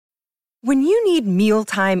When you need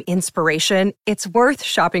mealtime inspiration, it's worth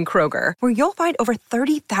shopping Kroger, where you'll find over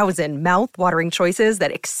 30,000 mouth-watering choices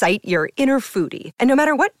that excite your inner foodie. And no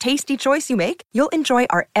matter what tasty choice you make, you'll enjoy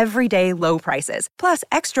our everyday low prices, plus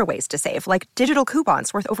extra ways to save, like digital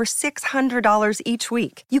coupons worth over $600 each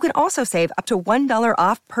week. You can also save up to $1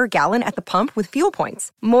 off per gallon at the pump with fuel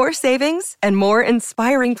points. More savings and more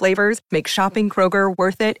inspiring flavors make shopping Kroger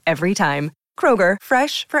worth it every time. Kroger,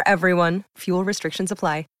 fresh for everyone. Fuel restrictions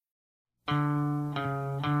apply.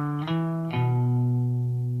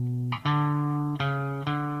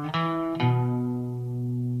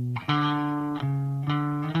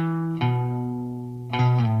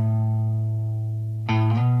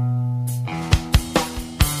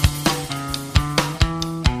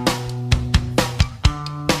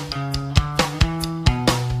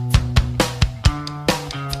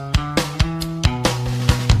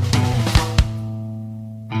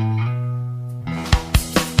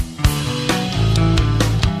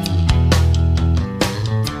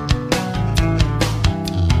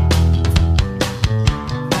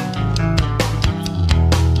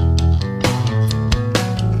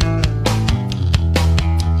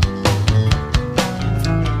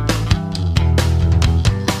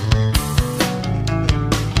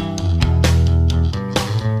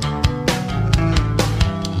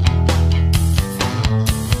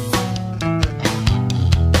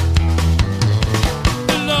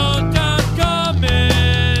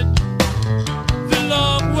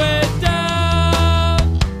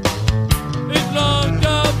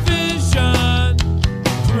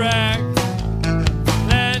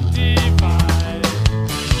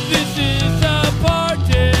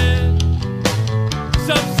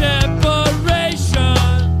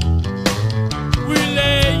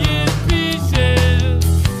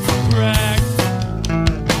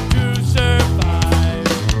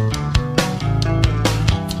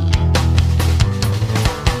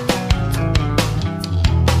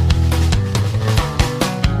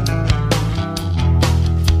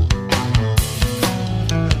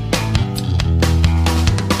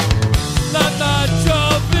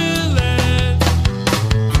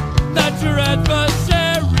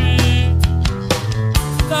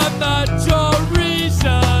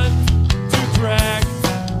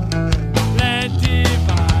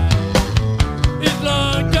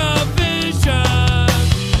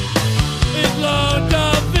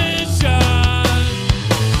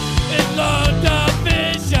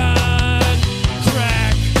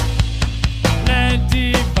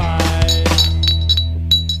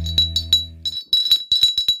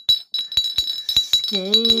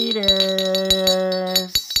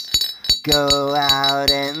 Go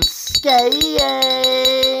out and skate.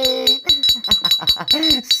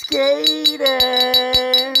 Skaters,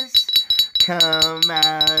 come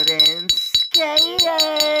out and skate.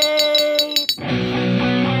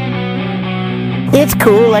 It's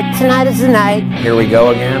cool, like tonight is the night. Here we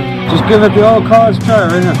go again. Just give it the old college try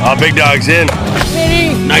right now. Big dog's in.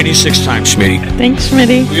 Schmitty. 96 times, Schmitty. Thanks,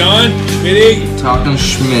 Schmitty. We on? Schmitty? Talking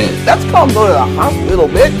Schmidt. That's called go to the hospital,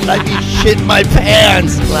 bitch. I'd be shitting my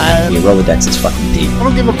pants. Your Rolodex is fucking deep. I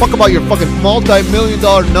don't give a fuck about your fucking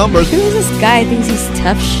multi-million-dollar numbers. Who is this guy? Thinks he's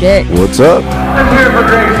tough shit. What's up? Let's hear it for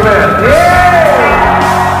Greg Swift. Yeah!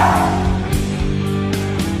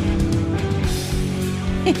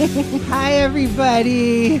 Hi,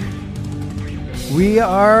 everybody. We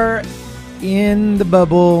are in the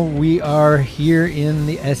bubble. We are here in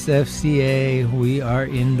the SFCA. We are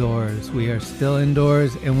indoors. We are still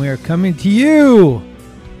indoors, and we are coming to you.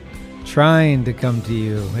 Trying to come to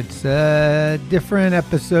you. It's a different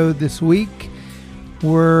episode this week.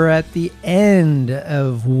 We're at the end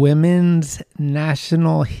of Women's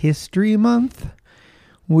National History Month.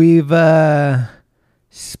 We've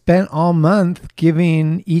spent all month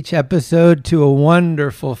giving each episode to a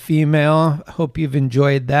wonderful female. Hope you've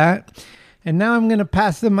enjoyed that. And now I'm going to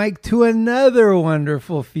pass the mic to another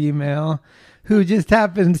wonderful female who just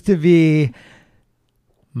happens to be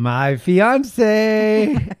my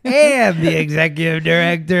fiance and the executive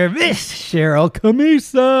director, Miss Cheryl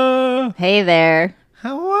Camisa. Hey there.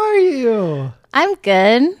 How are you? I'm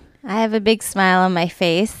good. I have a big smile on my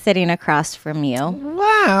face sitting across from you.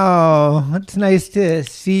 Wow. It's nice to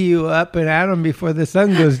see you up and at 'em before the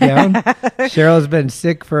sun goes down. Cheryl's been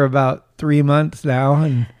sick for about 3 months now.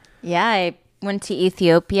 And yeah, I went to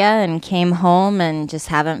Ethiopia and came home and just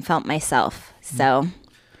haven't felt myself. So,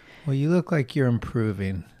 well, you look like you're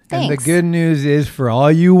improving. Thanks. And the good news is, for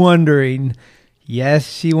all you wondering,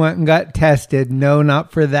 Yes, she went and got tested. No,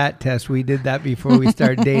 not for that test. We did that before we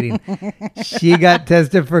started dating. She got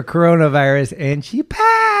tested for coronavirus and she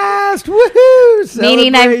passed. Woohoo!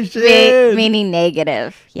 Meaning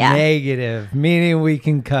negative. Yeah. Negative, meaning we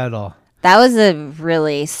can cuddle. That was a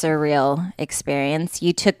really surreal experience.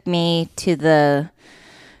 You took me to the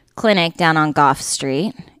clinic down on Gough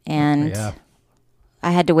Street, and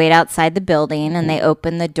I had to wait outside the building, and they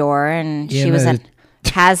opened the door, and she was in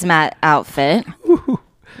hazmat outfit.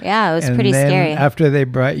 Yeah, it was pretty scary. After they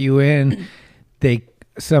brought you in,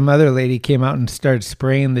 some other lady came out and started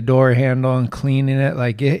spraying the door handle and cleaning it.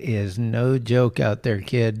 Like, it is no joke out there,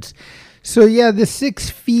 kids. So yeah, the 6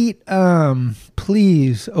 feet,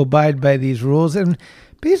 please abide by these rules and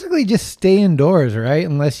basically just stay indoors, right?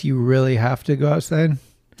 Unless you really have to go outside.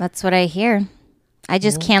 That's what I hear. I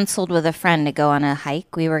just canceled with a friend to go on a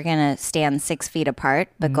hike. We were going to stand 6 feet apart,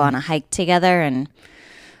 but go on a hike together. And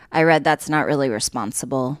I read that's not really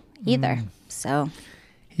responsible either. So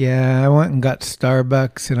yeah, I went and got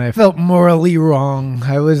Starbucks and I felt morally wrong.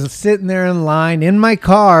 I was sitting there in line in my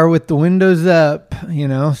car with the windows up,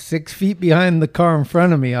 6 feet behind the car in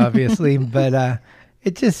front of me, obviously. But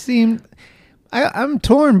it just seemed, I'm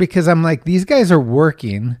torn because I'm like, these guys are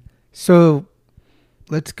working. So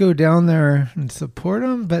let's go down there and support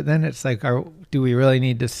them. But then it's like, do we really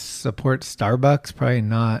need to support Starbucks? Probably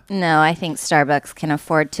not. No, I think Starbucks can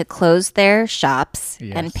afford to close their shops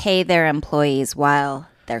and pay their employees while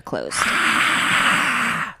they're closed.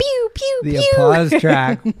 Pew, pew, the pew. applause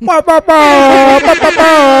track.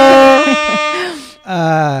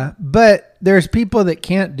 But there's people that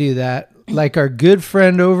can't do that. Like our good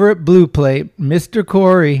friend over at Blue Plate, Mr.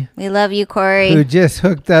 Corey. We love you, Corey. Who just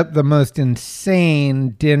hooked up the most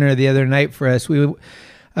insane dinner the other night for us. We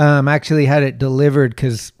actually had it delivered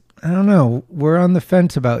because, I don't know, we're on the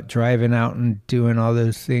fence about driving out and doing all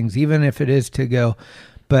those things, even if it is to go.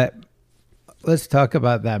 But let's talk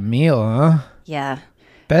about that meal, huh? Yeah.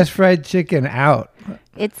 Best fried chicken out.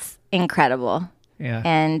 It's incredible. Yeah.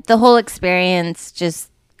 And the whole experience, just,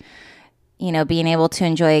 being able to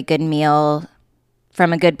enjoy a good meal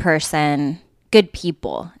from a good person, good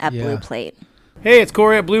people at Blue Plate. Hey, it's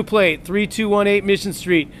Corey at Blue Plate, 3218 Mission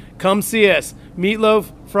Street. Come see us.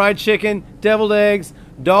 Meatloaf, fried chicken, deviled eggs,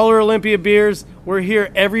 Dollar Olympia beers. We're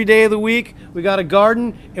here every day of the week. We got a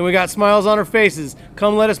garden and we got smiles on our faces.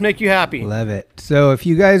 Come let us make you happy. Love it. So if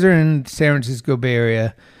you guys are in San Francisco Bay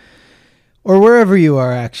Area or wherever you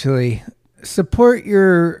are, actually, support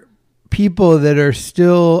your people that are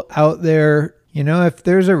still out there. If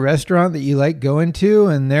there's a restaurant that you like going to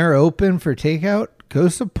and they're open for takeout, go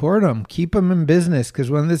support them. Keep them in business,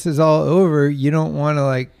 because when this is all over, you don't want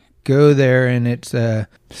to go there and it's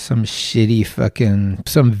some shitty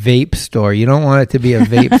some vape store. You don't want it to be a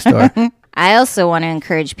vape store. I also want to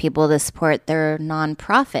encourage people to support their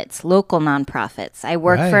nonprofits, local nonprofits. I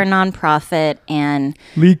work for a nonprofit and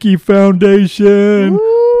Leaky Foundation.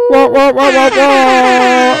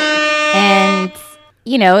 And,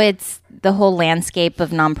 it's the whole landscape of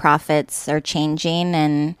nonprofits are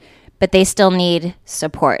changing, but they still need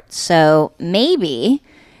support. So maybe,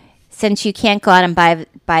 since you can't go out and buy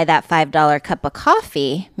that $5 cup of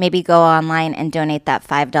coffee, maybe go online and donate that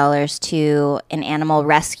 $5 to an animal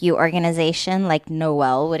rescue organization like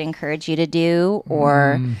Noel would encourage you to do.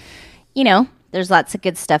 Or, there's lots of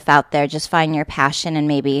good stuff out there. Just find your passion and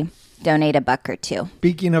maybe donate $1 or $2.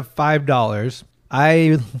 Speaking of $5,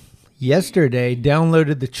 I yesterday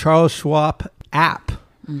downloaded the Charles Schwab app.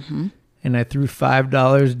 Mm-hmm. And I threw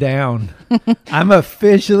 $5 down. I'm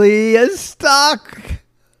officially a stock.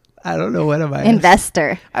 I don't know, what am I?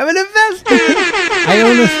 Investor. I'm an investor. I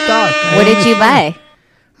own a stock. What did you buy?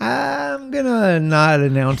 I'm going to not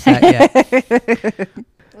announce that yet.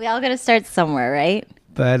 We all got to start somewhere, right?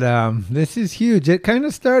 But this is huge. It kind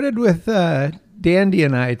of started with Dandy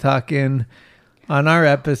and I talking on our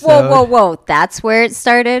episode. Whoa. That's where it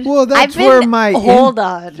started? Well, that's where my... Hold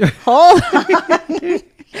on.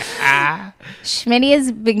 Schmitty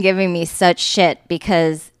has been giving me such shit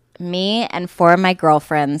because me and 4 of my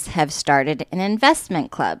girlfriends have started an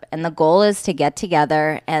investment club. And the goal is to get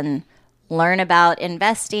together and learn about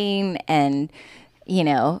investing and,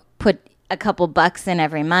 put a couple bucks in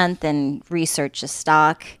every month and research a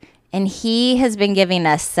stock. And he has been giving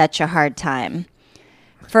us such a hard time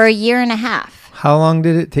for 1.5 years. How long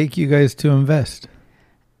did it take you guys to invest?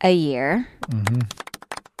 A year. Mm-hmm.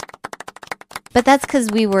 But that's because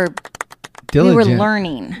we were diligent. We were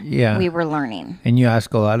learning. Yeah. We were learning. And you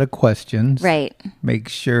ask a lot of questions. Right. Make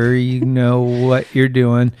sure you know what you're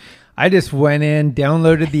doing. I just went in,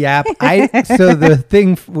 downloaded the app. So the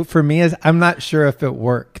thing for me is I'm not sure if it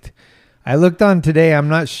worked. I looked on today. I'm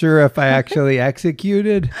not sure if I actually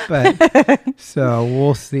executed, but so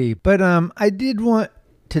we'll see. But I did want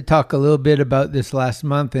to talk a little bit about this last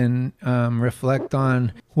month and reflect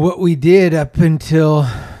on what we did up until,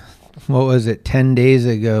 10 days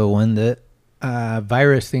ago when the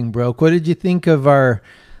virus thing broke. What did you think of our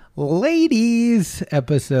ladies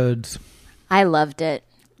episodes? I loved it.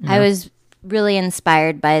 Yeah. I was really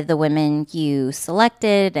inspired by the women you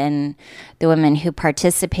selected and the women who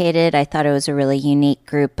participated. I thought it was a really unique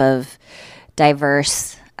group of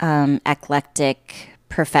diverse, eclectic,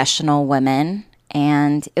 professional women.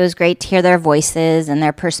 And it was great to hear their voices and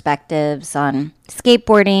their perspectives on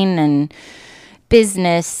skateboarding and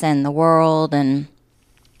business and the world. And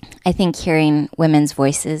I think hearing women's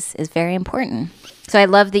voices is very important. So I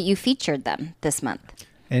love that you featured them this month.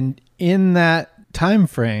 And in that time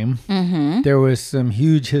frame, there was some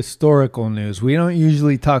huge historical news. We don't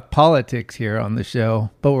usually talk politics here on the show,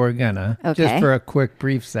 but we're gonna. Okay. Just for a quick,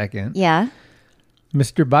 brief second. Yeah.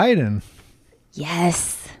 Mr. Biden.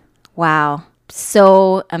 Yes. Wow.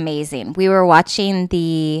 So amazing. We were watching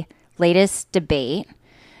the latest debate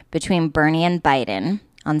between Bernie and Biden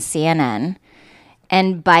on CNN,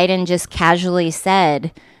 and Biden just casually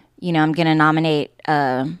said, you know, I'm going to nominate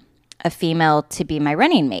a female to be my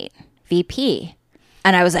running mate, VP.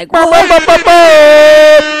 And I was like, whoa.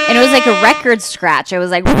 And it was like a record scratch. I was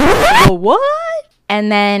like, what?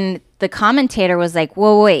 And then the commentator was like,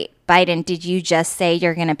 whoa, wait, Biden, did you just say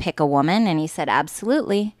you're going to pick a woman? And he said,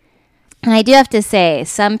 absolutely. And I do have to say,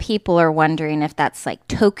 some people are wondering if that's like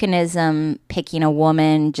tokenism, picking a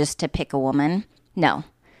woman just to pick a woman. No.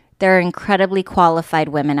 There are incredibly qualified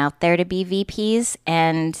women out there to be VPs,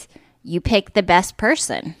 and you pick the best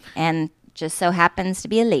person, and just so happens to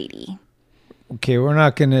be a lady. Okay, we're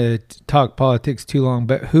not going to talk politics too long,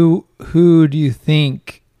 but who do you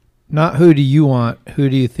think, not who do you want, who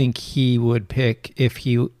do you think he would pick if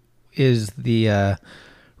he is the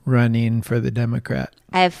running for the Democrat?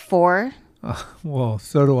 I have 4. Oh, well,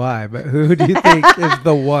 so do I, but who do you think is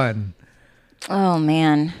the one? Oh,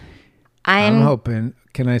 man. I'm hoping.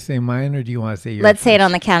 Can I say mine, or do you want to say yours? Let's say it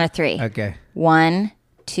on the count of 3. Okay. 1,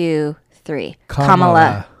 2, 3.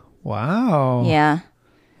 Kamala. Wow. Yeah.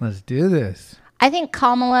 Let's do this. I think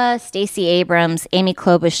Kamala, Stacey Abrams, Amy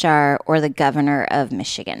Klobuchar, or the governor of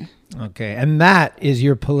Michigan. Okay, and that is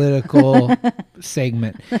your political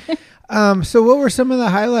segment. So what were some of the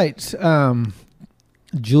highlights?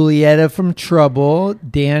 Julietta from Trouble,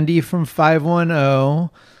 Dandy from 510,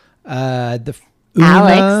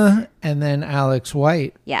 Alex, and then Alex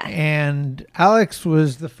White. Yeah. And Alex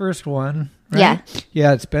was the first one, right? Yeah.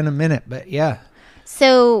 Yeah, it's been a minute, but yeah.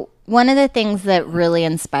 So one of the things that really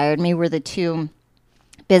inspired me were the 2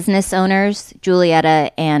 business owners,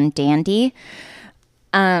 Julietta and Dandy.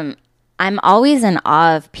 I'm always in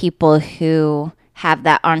awe of people who have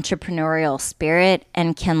that entrepreneurial spirit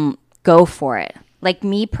and can go for it. Like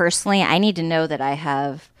me personally, I need to know that I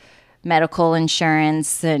have medical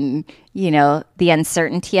insurance, and, you know, the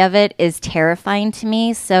uncertainty of it is terrifying to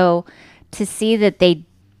me. So to see that they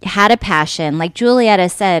had a passion, like Julietta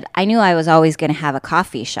said, I knew I was always going to have a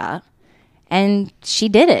coffee shop, and she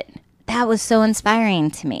did it. That was so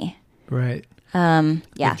inspiring to me. Right. Yeah.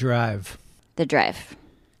 The drive.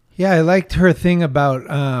 Yeah, I liked her thing about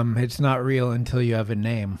it's not real until you have a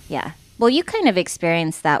name. Yeah. Well, you kind of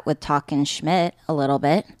experienced that with Talkin' Schmidt a little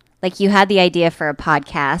bit. Like you had the idea for a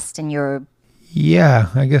podcast and you're... Yeah,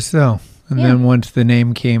 I guess so. And then once the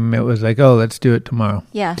name came, it was like, oh, let's do it tomorrow.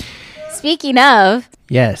 Yeah. Speaking of...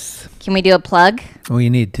 Yes. Can we do a plug?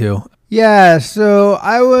 We need to. Yeah, so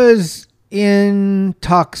I was in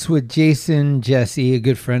talks with Jason Jesse, a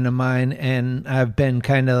good friend of mine, and I've been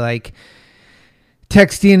kind of like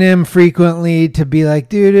texting him frequently to be like,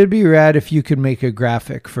 dude, it'd be rad if you could make a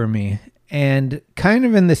graphic for me. And kind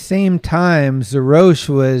of in the same time, Zerosh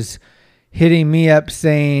was hitting me up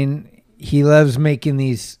saying he loves making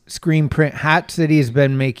these screen print hats that he's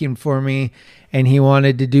been making for me, and he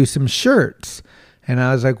wanted to do some shirts. And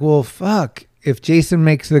I was like, well, fuck, if Jason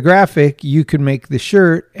makes the graphic, you could make the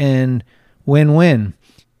shirt, and win-win.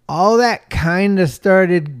 All that kind of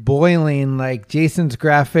started boiling. Like Jason's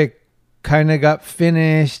graphic kind of got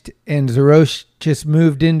finished, and Zerosh just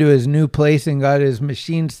moved into his new place and got his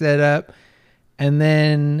machine set up. And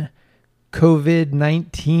then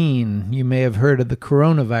COVID-19, you may have heard of the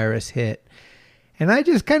coronavirus, hit. And I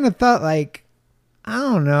just kind of thought, like, I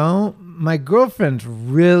don't know, my girlfriend's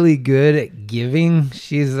really good at giving.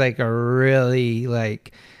 She's like a really,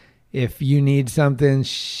 like, if you need something,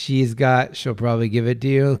 she'll probably give it to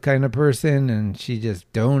you kind of person. And she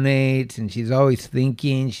just donates, and she's always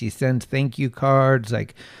thinking. She sends thank you cards,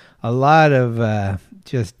 like a lot of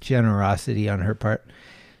just generosity on her part.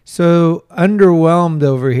 So underwhelmed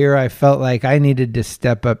over here, I felt like I needed to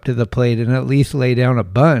step up to the plate and at least lay down a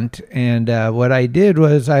bunt. And what I did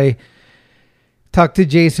was I talked to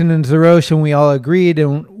Jason and Zerosh, and we all agreed,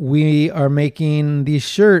 and we are making these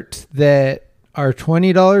shirts that are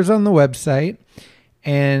 $20 on the website,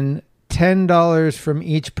 and $10 from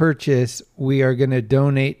each purchase we are going to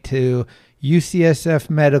donate to UCSF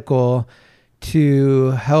Medical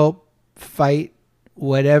to help fight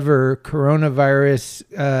whatever coronavirus,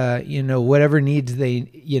 whatever needs they,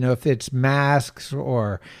 if it's masks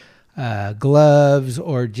or gloves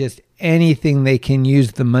or just anything they can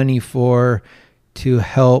use the money for to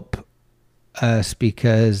help us,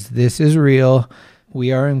 because this is real.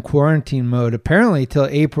 We are in quarantine mode apparently till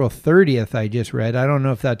April 30th, I just read. I don't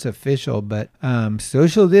know if that's official, but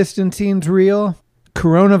social distancing's real.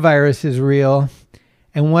 Coronavirus is real.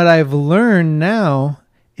 And what I've learned now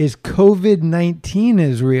is COVID-19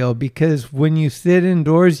 is real, because when you sit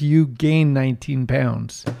indoors, you gain 19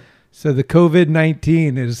 pounds. So the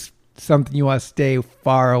COVID-19 is something you want to stay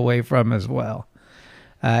far away from as well.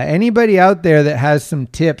 Anybody out there that has some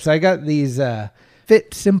tips, I got these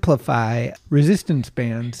Fit Simplify resistance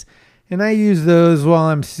bands, and I use those while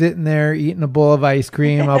I'm sitting there eating a bowl of ice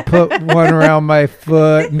cream. I'll put one around my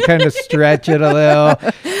foot and kind of stretch it a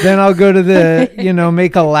little. Then I'll go to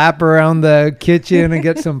make a lap around the kitchen and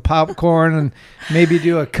get some popcorn and maybe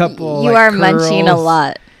do a couple. You are munching a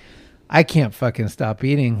lot. I can't fucking stop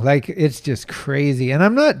eating. Like, it's just crazy. And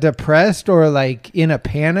I'm not depressed or like in a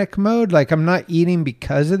panic mode. Like, I'm not eating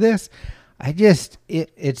because of this.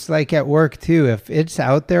 It's like at work too. If it's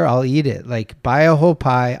out there, I'll eat it. Like, buy a whole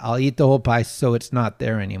pie, I'll eat the whole pie so it's not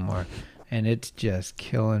there anymore. And it's just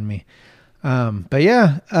killing me. But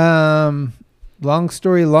yeah, long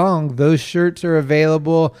story long, those shirts are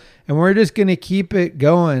available and we're just going to keep it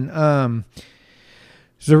going.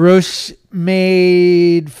 Zerosh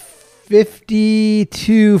made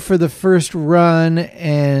 52 for the first run,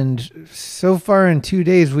 and so far in 2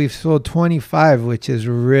 days we've sold 25, which is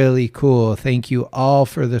really cool. Thank you all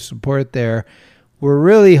for the support there. We're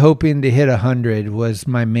really hoping to hit 100 was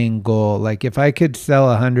my main goal. Like, if I could sell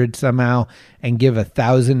 100 somehow and give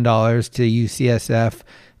 $1,000 to UCSF,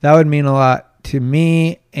 that would mean a lot to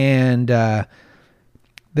me and the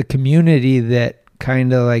community that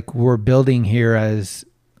kind of like we're building here as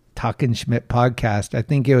Talkin' Schmidt podcast. I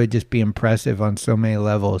think it would just be impressive on so many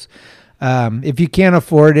levels. If you can't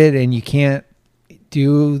afford it and you can't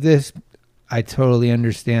do this, I totally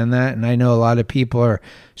understand that. And I know a lot of people are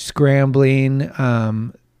scrambling,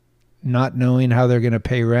 not knowing how they're going to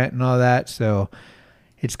pay rent and all that. So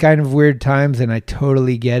it's kind of weird times and I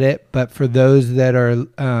totally get it. But for those that are,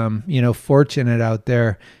 fortunate out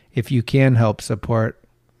there, if you can help support,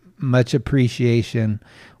 much appreciation.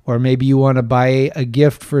 Or maybe you want to buy a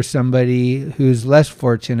gift for somebody who's less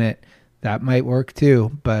fortunate. That might work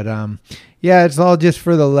too. But yeah, it's all just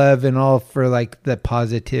for the love and all for like the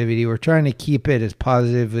positivity. We're trying to keep it as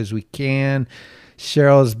positive as we can.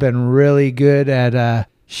 Cheryl's been really good at,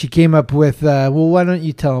 she came up with, why don't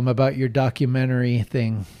you tell them about your documentary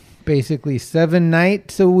thing? Basically 7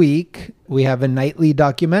 nights a week, we have a nightly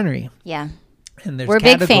documentary. Yeah. And there's we're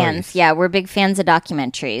categories. Big fans. Yeah, we're big fans of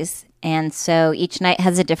documentaries. And so each night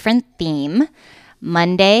has a different theme.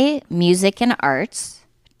 Monday, music and arts.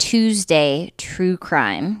 Tuesday, true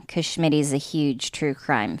crime, because Schmitty's a huge true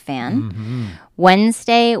crime fan. Mm-hmm.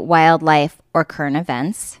 Wednesday, wildlife or current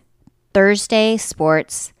events. Thursday,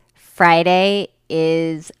 sports. Friday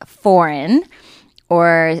is foreign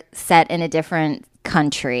or set in a different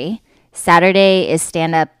country. Saturday is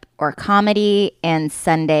stand-up or comedy. And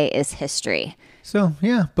Sunday is history. So,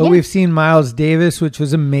 yeah, but we've seen Miles Davis, which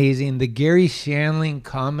was amazing. The Gary Shandling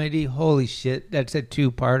comedy, holy shit, that's a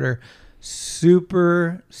 2-parter.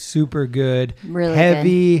 Super, super good. Really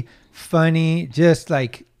heavy, good. Funny, just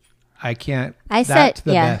like, that's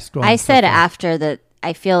the best one. I said after that,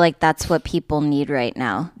 I feel like that's what people need right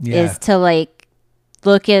now, is to like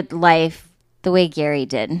look at life the way Gary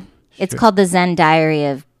did. It's called The Zen Diary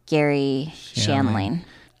of Gary Shandling.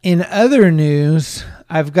 In other news,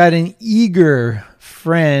 I've got an eager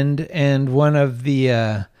friend and one of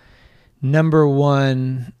the number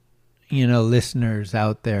one, listeners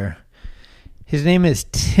out there. His name is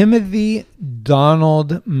Timothy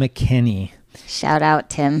Donald McKinney. Shout out,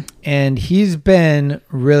 Tim. And he's been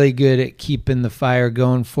really good at keeping the fire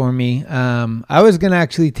going for me. I was going to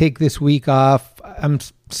actually take this week off. I'm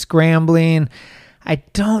scrambling. I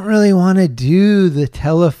don't really want to do the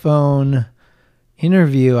telephone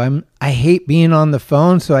interview. I hate being on the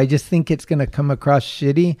phone, so I just think it's going to come across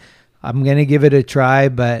shitty. I'm going to give it a try,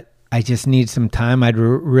 but I just need some time. I'd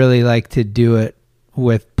really like to do it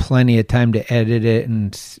with plenty of time to edit it,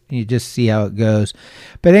 and you just see how it goes.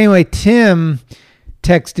 But anyway, Tim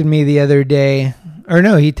texted me the other day, or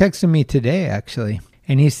no, he texted me today actually,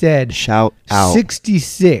 and he said, shout out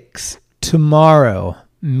 66 tomorrow,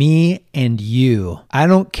 me and you. I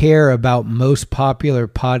don't care about most popular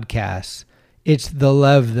podcasts. It's the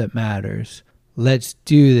love that matters. Let's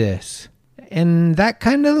do this. And that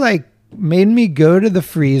kind of like made me go to the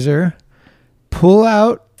freezer, pull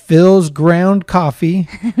out Phil's ground coffee,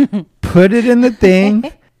 put it in the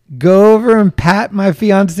thing, go over and pat my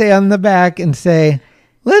fiance on the back and say,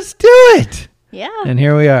 let's do it. Yeah. And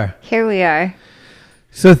here we are. Here we are.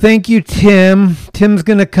 So thank you, Tim. Tim's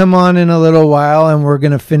going to come on in a little while and we're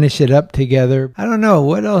going to finish it up together. I don't know.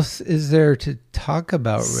 What else is there to talk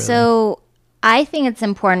about, really? So I think it's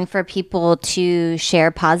important for people to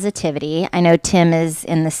share positivity. I know Tim is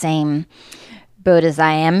in the same boat as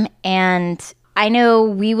I am. And I know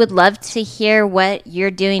we would love to hear what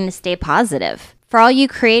you're doing to stay positive. For all you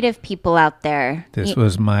creative people out there. This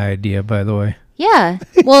was my idea, by the way. Yeah.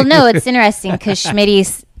 Well, no, it's interesting because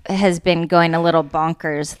Schmitty has been going a little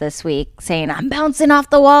bonkers this week saying, I'm bouncing off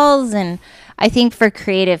the walls. And I think for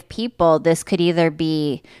creative people, this could either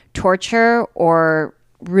be torture or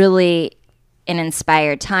really an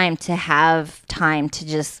inspired time to have time to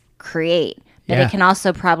just create. But it can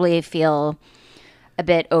also probably feel a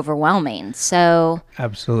bit overwhelming. So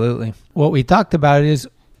absolutely. What we talked about is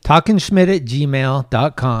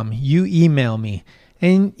talkingschmidt@gmail.com. You email me.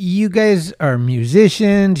 And you guys are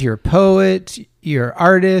musicians, you're poets, you're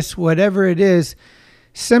artists, whatever it is.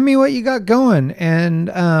 Send me what you got going,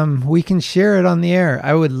 and we can share it on the air.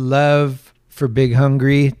 I would love for Big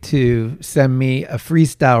Hungry to send me a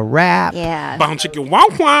freestyle rap. Yeah. Bow chicken wow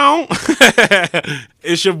wow.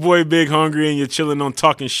 It's your boy Big Hungry, and you're chilling on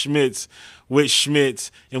Talking Schmitz with Schmitz,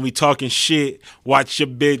 and we talking shit. Watch your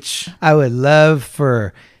bitch. I would love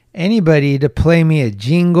for anybody to play me a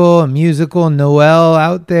jingle, a musical, Noel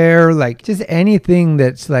out there, like just anything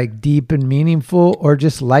that's like deep and meaningful or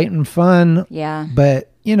just light and fun. Yeah.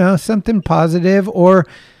 But, you know, something positive, or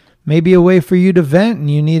maybe a way for you to vent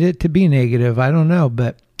and you need it to be negative. I don't know,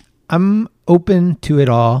 but I'm open to it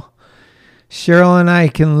all. Cheryl and I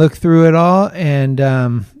can look through it all and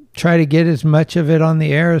try to get as much of it on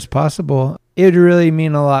the air as possible. It would really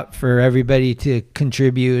mean a lot for everybody to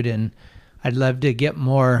contribute, and I'd love to get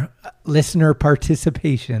more listener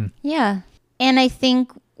participation. Yeah. And I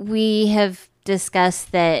think we have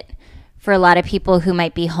discussed that for a lot of people who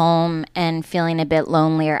might be home and feeling a bit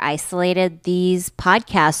lonely or isolated, these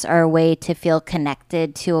podcasts are a way to feel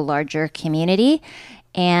connected to a larger community.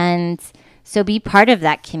 And so be part of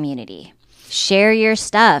that community. Share your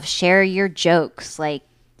stuff. Share your jokes. Like,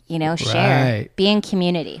 you know, share. Right. Be in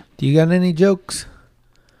community. Do you got any jokes?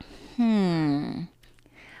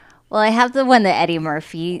 Well, I have the one that Eddie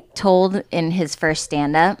Murphy told in his first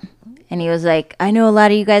stand-up. And he was like, I know a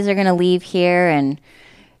lot of you guys are going to leave here and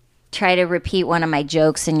try to repeat one of my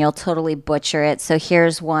jokes, and you'll totally butcher it. So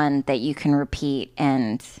here's one that you can repeat,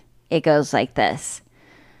 and it goes like this.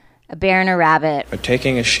 A bear and a rabbit are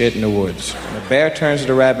taking a shit in the woods. And the bear turns to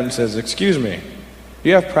the rabbit and says, excuse me, do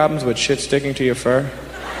you have problems with shit sticking to your fur?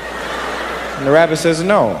 And the rabbit says,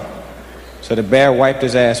 no. So the bear wiped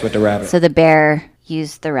his ass with the rabbit. So the bear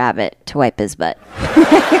used the rabbit to wipe his butt.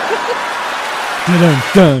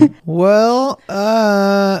 Dun. Well,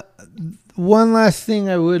 one last thing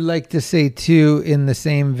I would like to say too in the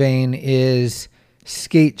same vein is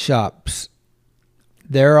skate shops.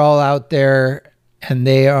 They're all out there and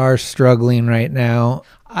they are struggling right now.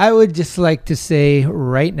 I would just like to say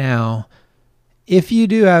right now, if you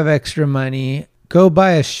do have extra money, go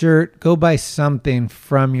buy a shirt, go buy something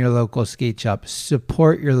from your local skate shop.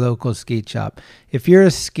 Support your local skate shop. If you're a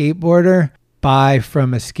skateboarder, buy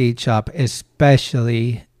from a skate shop,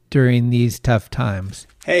 especially during these tough times.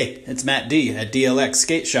 Hey, it's Matt D at DLX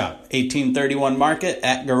Skate Shop, 1831 Market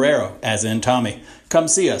at Guerrero, as in Tommy. Come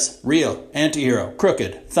see us. Real, Antihero,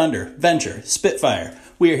 Crooked, Thunder, Venture, Spitfire.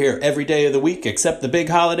 We are here every day of the week except the big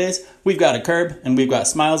holidays. We've got a curb and we've got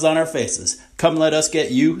smiles on our faces. Come let us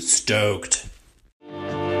get you stoked.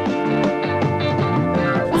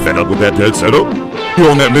 Fed up with that dead setup?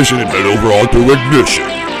 You're on that mission and head over onto Ignition.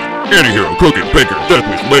 Antihero, Crooked, Baker,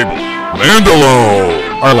 Deathwish, Label,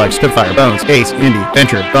 Mandalone. Arlight, Spitfire, Bones, Ace, Indy,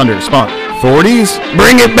 Venture, Thunder, Spawn. 40s?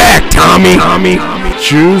 Bring it back, Tommy!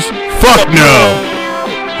 Shoes? Fuck no!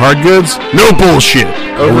 Hard goods? No bullshit!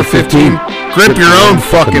 Over 15? Grip your own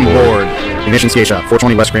fucking board! Ignition Skate Shop,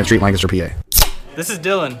 420 West Grand Street, Lancaster, PA. This is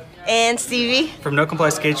Dylan. And Stevie. From No Comply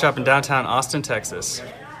Skate Shop in downtown Austin, Texas.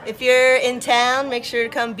 If you're in town, make sure to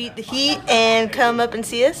come beat the heat and come up and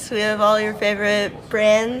see us. We have all your favorite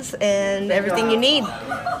brands and everything you need.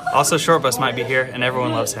 Also, Short Bus might be here, and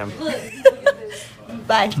everyone loves him.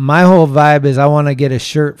 Bye. My whole vibe is I want to get a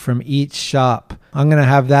shirt from each shop. I'm going to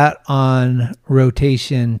have that on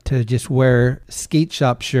rotation to just wear skate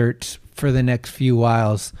shop shirts for the next few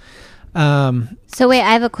whiles. So wait,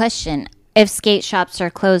 I have a question. If skate shops are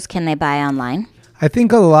closed, can they buy online? I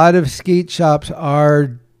think a lot of skate shops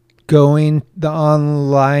are going the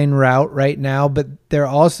online route right now, but they're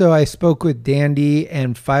also, I spoke with Dandy,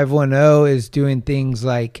 and 510 is doing things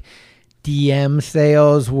like DM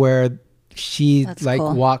sales where she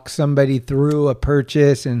cool. walks somebody through a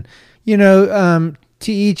purchase, and to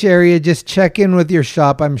each area, just check in with your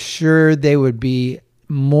shop. I'm sure they would be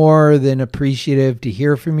more than appreciative to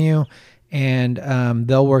hear from you, and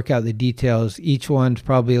they'll work out the details. Each one's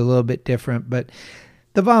probably a little bit different, but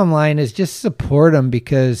the bottom line is just support them,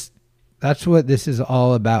 because that's what this is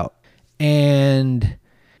all about. And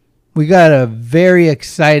we got a very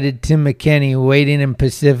excited Tim McKinney waiting in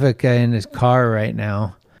Pacifica in his car right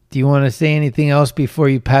now. Do you want to say anything else before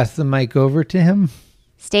you pass the mic over to him?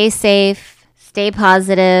 Stay safe, stay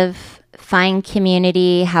positive, find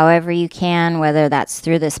community however you can, whether that's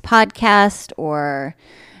through this podcast or,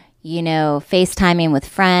 FaceTiming with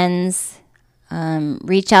friends.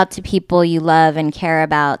 Reach out to people you love and care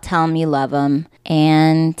about. Tell them you love them.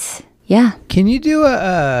 And yeah. Can you do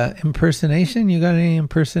a impersonation? You got any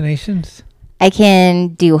impersonations? I can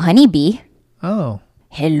do Honeybee. Oh.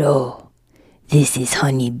 Hello. This is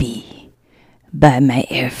Honeybee. Buy my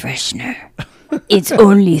air freshener. It's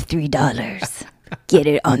only $3. Get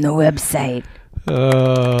it on the website.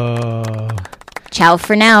 Oh. Ciao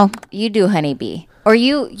for now. You do Honeybee. Or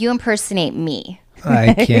you impersonate me.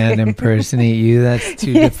 I can't impersonate you. That's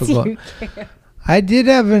too difficult. You can. I did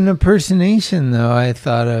have an impersonation, though, I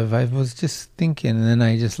thought of. I was just thinking, and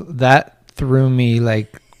then that threw me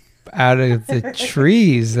out of the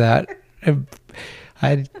trees. That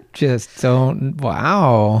I just don't.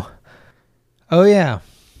 Wow. Oh, yeah.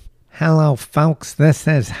 Hello, folks. This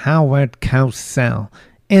is Howard Cosell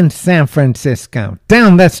in San Francisco.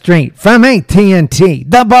 Down the street from AT&T,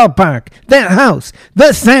 the ballpark, the house,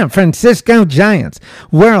 the San Francisco Giants,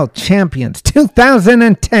 world champions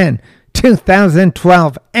 2010,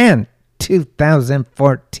 2012, and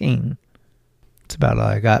 2014. That's about all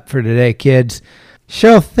I got for today, kids.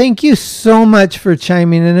 Cheryl, thank you so much for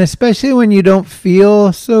chiming in, especially when you don't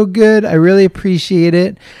feel so good. I really appreciate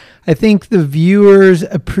it. I think the viewers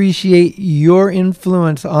appreciate your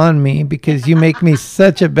influence on me because you make me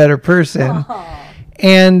such a better person.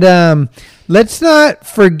 And let's not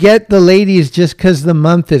forget the ladies just because the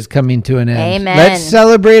month is coming to an end. Amen. Let's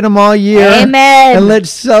celebrate them all year. Amen. And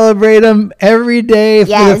let's celebrate them every day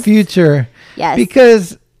for the future. Yes.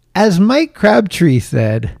 Because as Mike Crabtree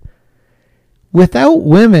said, without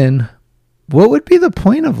women, what would be the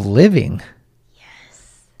point of living?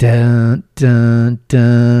 Dun, dun,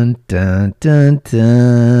 dun, dun, dun,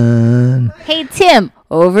 dun. Hey, Tim,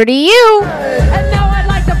 over to you. And now I'd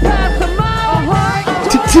like to pass the mic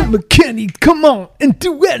to Tim McKinney. Come on and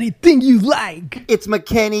do anything you like. It's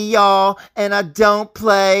McKinney, y'all, and I don't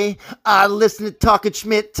play. I listen to Talking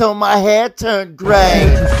Schmidt till my hair turned gray.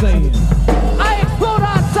 I explode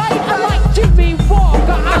on sight. I like Jimmy Walker.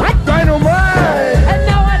 Dynamite! And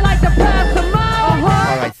now I'd like to pass the mic.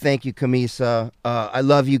 All right, thank you, Camisa. I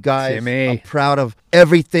love you guys. Timmy. I'm proud of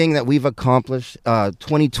everything that we've accomplished.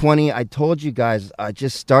 2020, I told you guys, I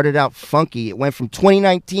just started out funky. It went from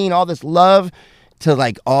 2019, all this love,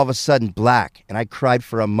 to all of a sudden black. And I cried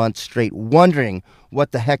for a month straight, wondering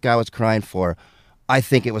what the heck I was crying for. I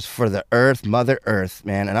think it was for the earth, Mother Earth,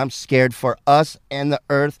 man. And I'm scared for us and the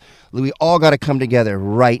earth. We all got to come together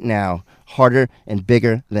right now, harder and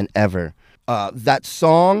bigger than ever. That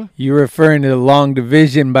song... You're referring to Long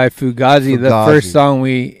Division by Fugazi, the first song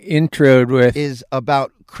we introed with. ...is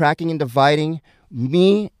about cracking and dividing.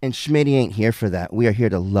 Me and Schmitty ain't here for that. We are here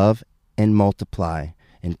to love and multiply.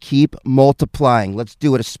 And keep multiplying. Let's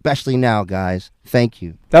do it, especially now, guys. Thank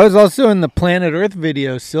you. That was also in the Planet Earth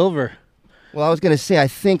video, Silver. Well, I was going to say, I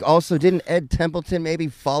think also, didn't Ed Templeton maybe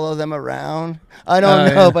follow them around? I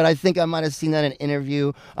don't know, but I think I might have seen that in an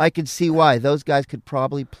interview. I could see why. Those guys could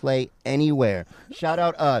probably play anywhere. Shout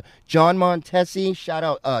out John Montesi. Shout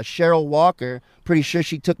out Cheryl Walker. Pretty sure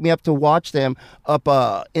she took me up to watch them up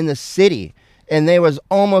in the city. And they was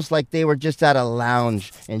almost like they were just at a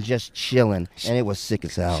lounge and just chilling. And it was sick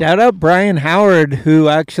as hell. Shout out Brian Howard, who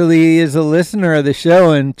actually is a listener of the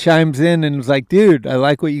show and chimes in and was like, dude, I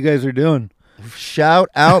like what you guys are doing. Shout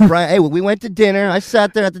out, Brian. Hey, we went to dinner. I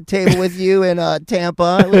sat there at the table with you in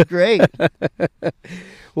Tampa. It was great.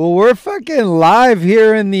 Well, we're fucking live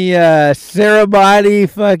here in the Sarabody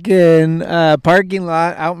fucking parking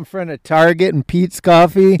lot out in front of Target and Pete's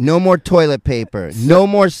Coffee. No more toilet paper. No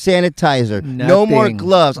more sanitizer. No more Nothing.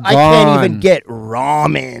 gloves. I can't even get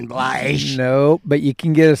ramen, Blysh. Nope, but you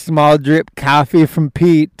can get a small drip coffee from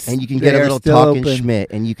Pete's. And you can get a little Talking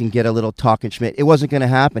Schmidt. And you can get a little Talking Schmidt. It wasn't going to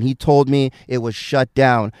happen. He told me it was shut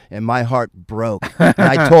down, and my heart broke. And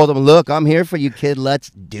I told him, look, I'm here for you, kid. Let's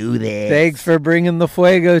do this. Thanks for bringing the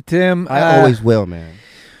fuego, Tim. I always will, man.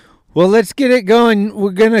 Well, let's get it going.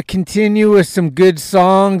 We're going to continue with some good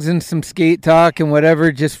songs and some skate talk and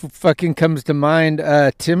whatever just fucking comes to mind.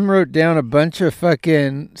 Tim wrote down a bunch of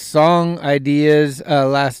fucking song ideas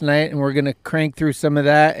last night, and we're going to crank through some of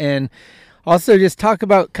that and also just talk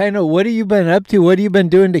about kind of what have you been up to? What have you been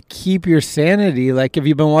doing to keep your sanity? Like, have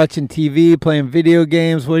you been watching TV, playing video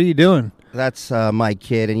games? What are you doing? That's my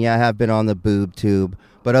kid, and yeah, I have been on the boob tube.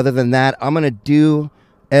 But other than that, I'm going to do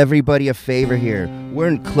everybody a favor here. We're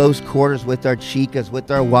in close quarters with our chicas,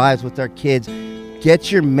 with our wives, with our kids.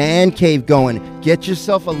 Get your man cave going. Get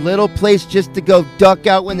yourself a little place just to go duck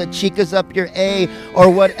out when the chica's up your A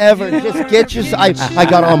or whatever. Just get yourself. I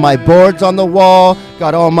got all my boards on the wall,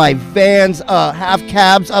 got all my Vans, half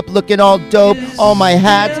cabs up looking all dope, all my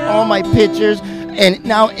hats, all my pictures. And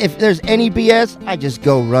now if there's any BS, I just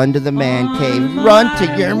go run to the man cave. Run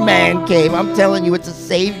to your man cave. I'm telling you, it's a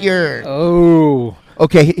savior. Oh.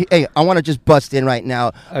 Okay, hey, I want to just bust in right now.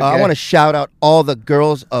 Okay. I want to shout out all the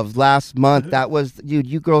girls of last month. That was, dude,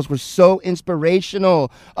 you girls were so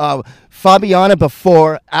inspirational. Fabiana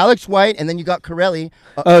before, Alex White, and then you got Corelli.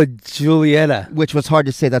 Julieta. Which was hard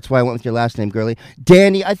to say. That's why I went with your last name, girly.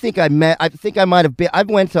 Danny, I think I might have been. I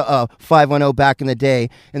went to 510 back in the day,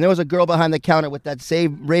 and there was a girl behind the counter with that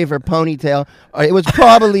same raver ponytail. It was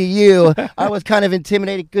probably you. I was kind of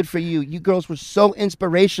intimidated. Good for you. You girls were so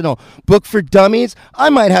inspirational. Book for Dummies. I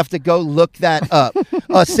might have to go look that up.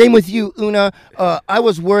 Same with you, Una. I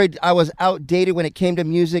was worried I was outdated when it came to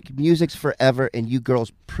music. Music's forever, and you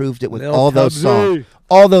girls proved it with all those songs.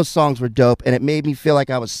 All those songs were dope, and it made me feel like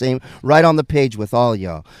I was right on the page with all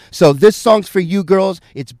y'all. So this song's for you girls.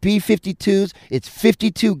 It's B-52s. It's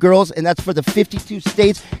 52 girls, and that's for the 52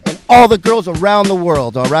 states and all the girls around the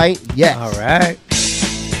world, all right? Yes. All right.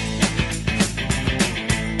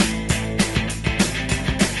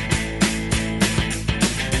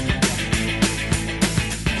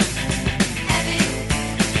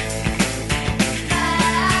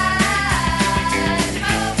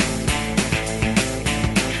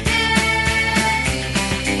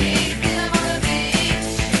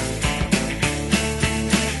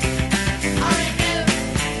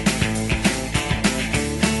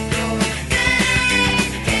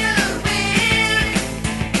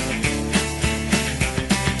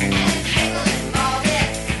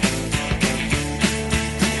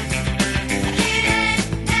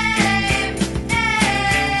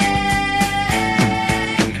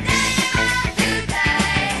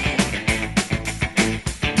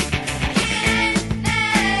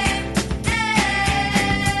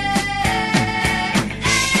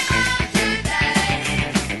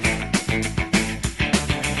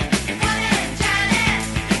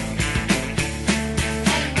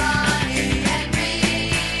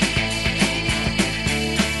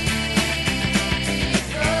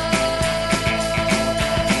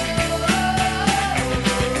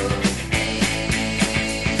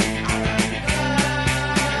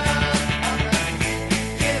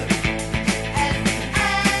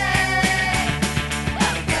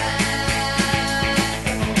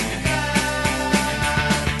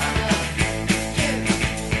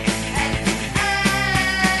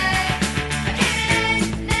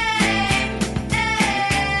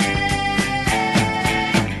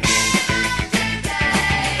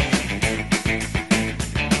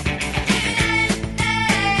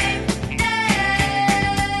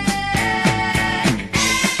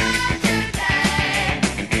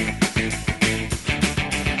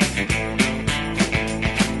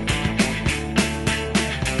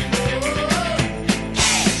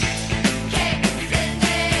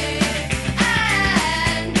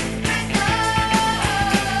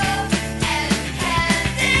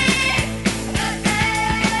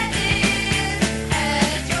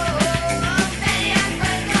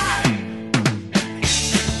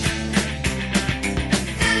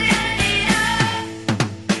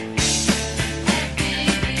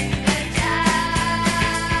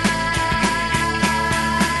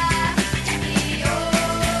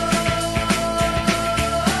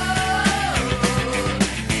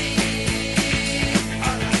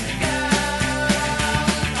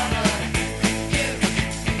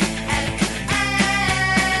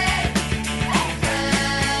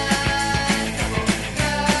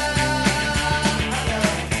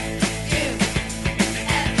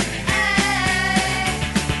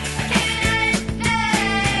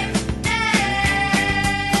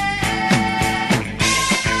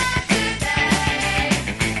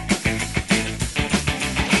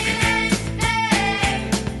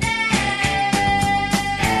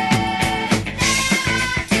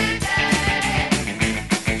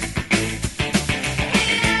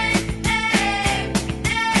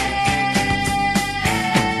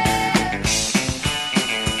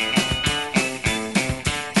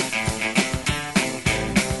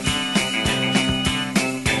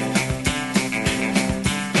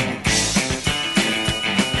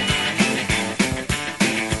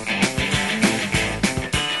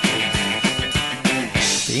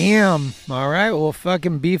 Damn. All right. Well,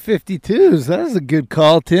 fucking B-52s. That was a good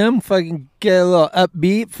call, Tim. Fucking get a little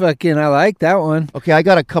upbeat. Fucking, I like that one. Okay, I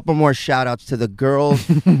got a couple more shout outs to the girls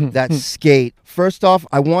that skate. First off,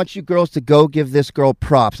 I want you girls to go give this girl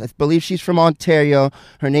props. I believe she's from Ontario.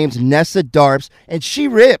 Her name's Nessa Darps, and she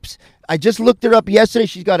rips. I just looked her up yesterday.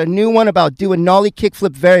 She's got a new one about doing nollie kickflip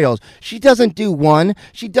varials. She doesn't do one.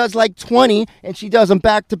 She does like 20, and she does them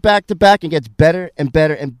back to back to back and gets better and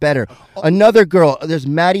better and better. Another girl, there's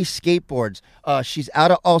Maddie Skateboards. She's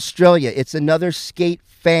out of Australia. It's another skate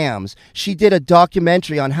fams. She did a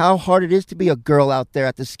documentary on how hard it is to be a girl out there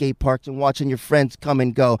at the skate parks and watching your friends come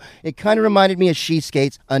and go. It kind of reminded me of She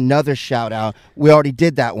Skates. Another shout out. We already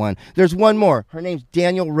did that one. There's one more. Her name's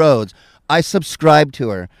Daniel Rhodes. I subscribed to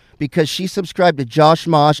her because she subscribed to Josh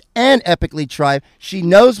Mosh and Epically Tribe. She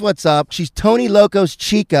knows what's up. She's Tony Loco's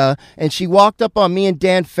chica, and she walked up on me and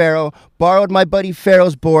Dan Farrow, borrowed my buddy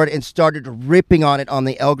Farrow's board, and started ripping on it on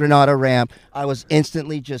the El Granada ramp. I was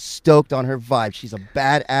instantly just stoked on her vibe. She's a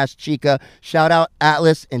badass chica. Shout out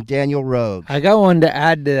Atlas and Daniel Rhodes. I got one to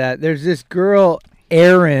add to that. There's this girl,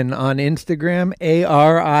 Erin, on Instagram,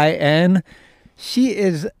 A-R-I-N. She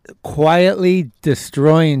is quietly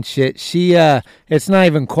destroying shit. It's not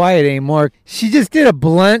even quiet anymore. She just did a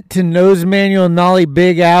blunt to nose manual nollie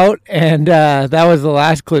big out, and that was the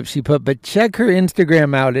last clip she put. But check her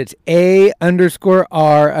Instagram out. It's A_R_I_N_,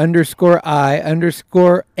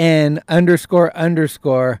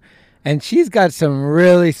 and she's got some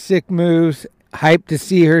really sick moves. Hyped to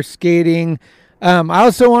see her skating. I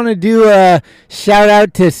also want to do a shout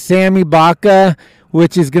out to Sammy Baca,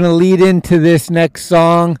 which is going to lead into this next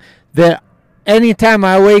song. That anytime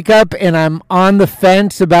I wake up and I'm on the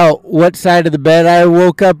fence about what side of the bed I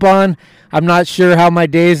woke up on, I'm not sure how my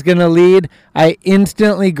day is going to lead, I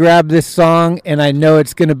instantly grab this song and I know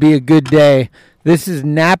it's going to be a good day. This is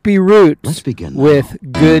Nappy Roots. Let's begin with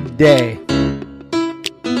Good Day.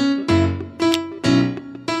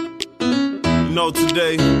 You know,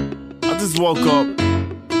 today, I just woke up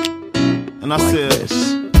and I said,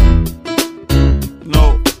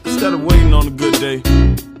 instead of waiting on a good day,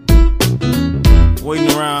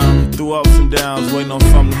 waiting around through ups and downs, waiting on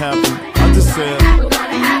something to happen, I just said, we're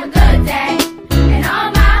gonna have a good day, and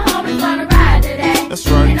all my homies gonna ride today. That's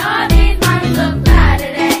right. And all these mommies look fly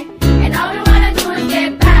today, and all we wanna do is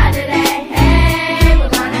get by today. Hey, we're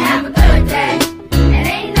gonna have a good day, and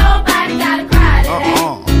ain't nobody gotta cry today,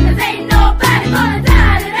 cause ain't nobody gonna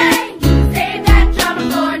die today. You can save that trouble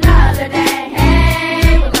for another day.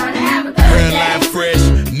 Hey, we're gonna have a good day. Hairline fresh,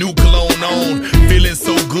 new cologne on, feeling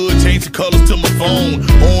so good, change the colors to my phone.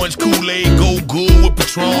 Orange Kool-Aid, go good with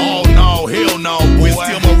Patron. Oh no, hell no, boy.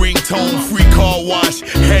 Still my ringtone, free car wash,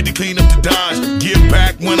 had to clean up the Dodge. Give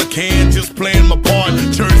back when I can, just playing my part.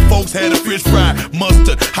 Church folks had a fish fry,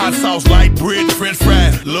 mustard, hot sauce, light bread, French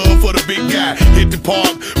fries. Love for the big guy, hit the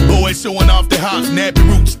park. Boys showing off their hops, Nappy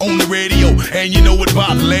Roots on the radio. And you know what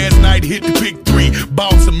about last night, hit the pick 3.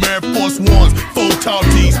 Bought some Air Force Ones, 4 tall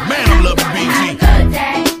tees. Man, I'm loving BG. Good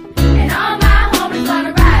day, and all my homies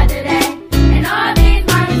gonna ride today, and all these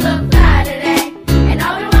mommies look fly today, and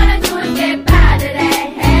all we wanna do is get by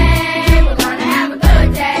today. Hey, we're gonna have a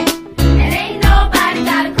good day, and ain't nobody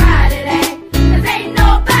gotta cry today, cause ain't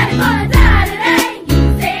nobody gonna die today. You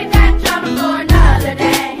can save that trouble for another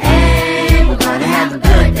day. Hey, we're gonna have a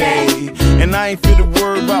good day, and I ain't fit to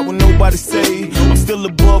worry about what nobody say. I'm still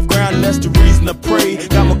above ground, and that's the reason I pray.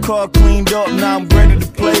 Got my car cleaned up, now I'm ready to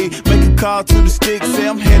play. Make a call to the stick, say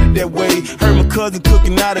I'm headed that way. Heard my cousin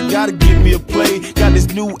cooking out, I gotta get me a play. Got this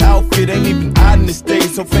new outfit, ain't even out in the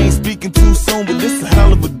States. So if I ain't speaking too soon, but this a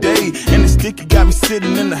hell of a day. And the sticky got me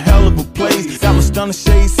sitting in a hell of a place. Got my stunner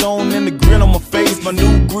shades on and the grin on my face. My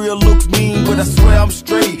new grill looks mean, but I swear I'm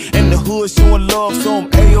straight. And the hood showing love, so I'm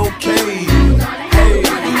A-OK. Hey.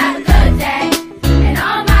 Have a good day, and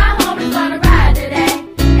all my homies gonna ride today,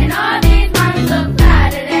 and all these mommies look fly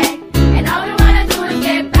today, and all we wanna do is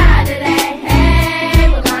get by today. Hey,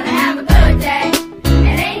 we're gonna have a good day,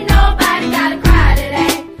 and ain't nobody gotta cry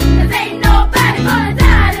today, cause ain't nobody gonna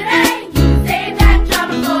die today. You can save that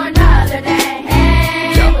trouble for another day.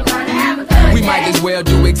 Hey, we're gonna have a good day. We might as well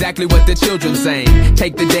do exactly what the children saying.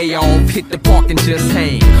 Take the day off, hit the park and just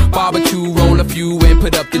hang. Barbecue, roll a few and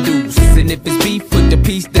put up the deuce. And if it's beef, put the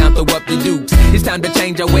piece down, throw up the dukes. It's time to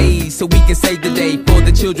change our ways so we can save the day. For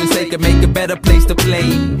the children's sake and make a better place to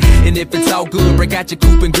play. And if it's all good, break out your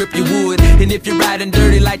coupe and grip your wood. And if you're riding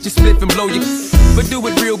dirty, light your spliff and blow your but do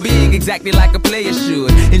it real big, exactly like a player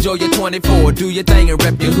should. Enjoy your 24, do your thing and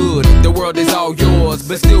rep your hood. The world is all yours,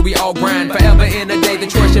 but still we all grind. Forever in a day, the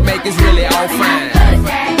choice you make is really all fine.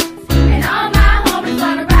 And all my homies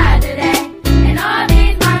gonna ride today, and all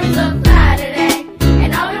these mommies look fly today,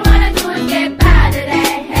 and all we wanna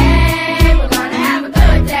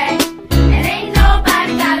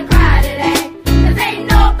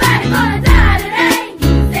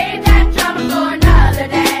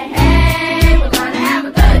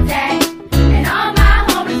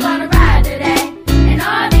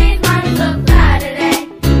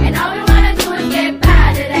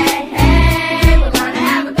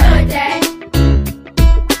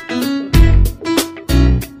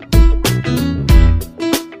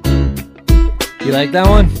like that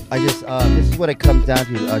one? I just, this is what it comes down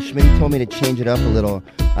to. Schmitty told me to change it up a little.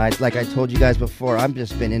 Like I told you guys before, I've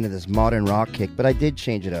just been into this modern rock kick, but I did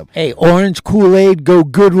change it up. Hey, orange Kool-Aid go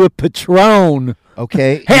good with Patron.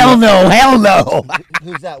 Okay. Hell no, hell no.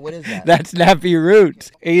 Who's that? What is that? That's Nappy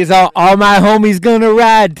Roots. He's all my homies gonna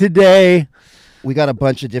ride today. We got a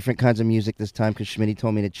bunch of different kinds of music this time because Schmitty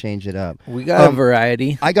told me to change it up. We got a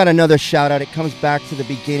variety. I got another shout out. It comes back to the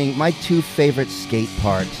beginning. My two favorite skate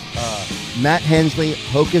parts. Matt Hensley,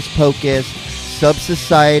 Hocus Pocus, Sub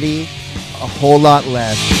Society, A Whole Lot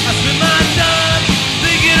Less. I spend my time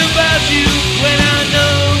thinking about you when I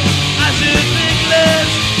know I should think less.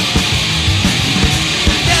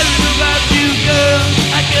 Caring about you, girl,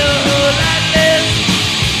 I care a whole lot less.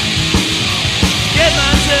 Get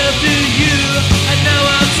myself to you, and now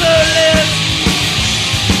I'm so less.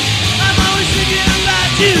 I'm always thinking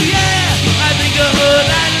about you, yeah. I think a whole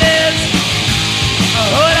lot less. A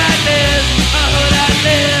whole lot less. A whole lot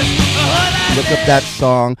less. A whole lot less. Look up that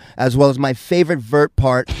song, as well as my favorite vert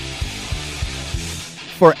part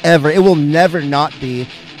forever. It will never not be,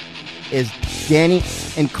 is Danny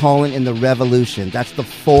and Colin in The Revolution. That's the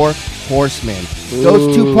Four Horsemen.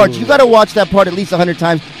 Those two parts, you gotta watch that part at least 100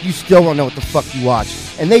 times. You still don't know what the fuck you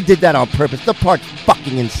watched. And they did that on purpose. The part's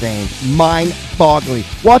fucking insane. Mind-boggling.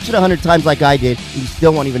 Watch it 100 times like I did, and you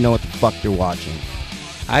still won't even know what the fuck you're watching.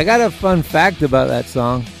 I got a fun fact about that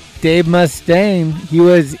song. Dave Mustaine,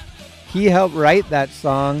 he helped write that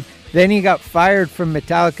song. Then he got fired from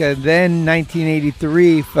Metallica. Then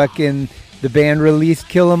 1983, fucking the band released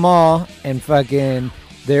Kill 'Em All, and fucking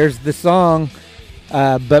there's the song.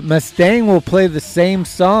 But Mustaine will play the same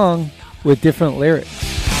song with different lyrics.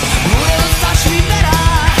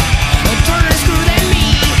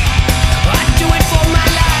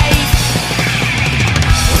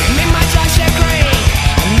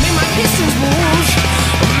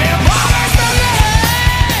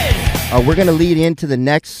 We're going to lead into the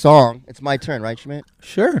next song. It's my turn, right, Schmidt?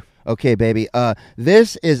 Sure. Okay, baby.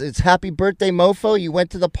 It's Happy Birthday, Mofo. You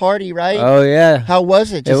went to the party, right? Oh, yeah. How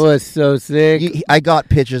was it? It was so sick. I got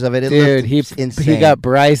pictures of it. Dude, looked insane. He got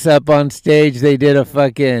Bryce up on stage. They did a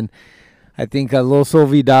fucking, I think, a Los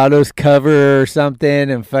Olvidados cover or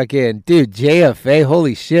something. And fucking, dude, JFA,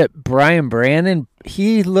 holy shit. Brian Brandon,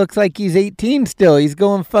 he looks like he's 18 still. He's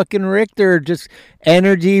going fucking Richter. Just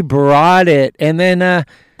energy, brought it. And then,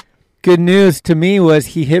 good news to me was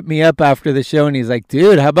he hit me up after the show and he's like,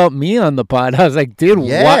 dude, how about me on the pod? I was like, dude,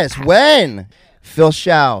 yes, what? When? Phil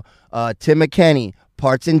Shao, Tim McKenney,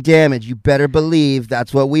 Parts and Damage. You better believe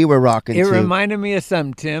that's what we were rocking It to. reminded me of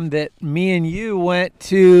something, Tim, that me and you went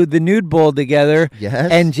to the Nude Bowl together. Yes.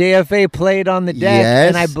 And JFA played on the deck. Yes.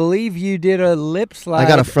 And I believe you did a lip slide. I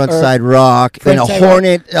got a frontside rock and a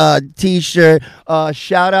Hornet t-shirt.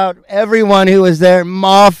 Shout out everyone who was there.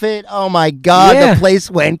 Moffat, oh my God, Yeah. the place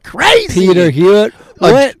went crazy. Peter Hewitt.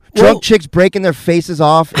 What? Drunk chicks breaking their faces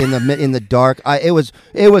off in the dark. It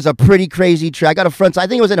was a pretty crazy trick. I got a front. I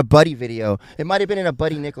think it was in a Buddy video. It might have been in a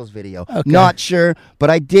Buddy Nichols video. Okay. Not sure, but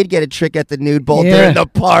I did get a trick at the Nude Bowl Yeah. during the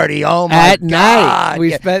party. Oh my At God! night.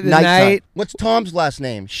 We spent the Nighttime. night. What's Tom's last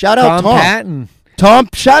name? Shout out Tom Patton.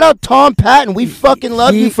 Shout out Tom Patton. We fucking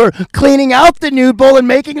love you for cleaning out the Nude Bowl and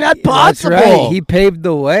making that possible. That's right. He paved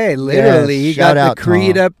the way, literally. Yes, He shout got out, the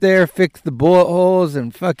Creed Tom. up there, fixed the bullet holes,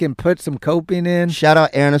 and fucking put some coping in. Shout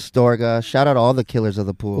out Aaron Astorga. Shout out all the killers of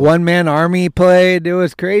the pool. One Man Army played. It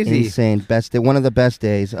was crazy. Insane. Best day. One of the best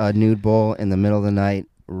days. Nude Bowl in the middle of the night.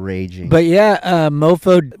 Raging. But yeah,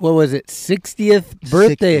 Mofo, what was it, 60th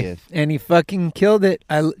birthday, 60th. and he fucking killed it.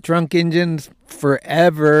 Drunk Engines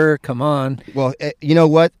forever, come on. Well, you know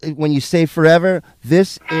what? When you say forever,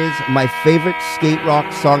 this is my favorite skate rock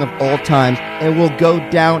song of all time, and will go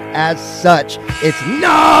down as such. It's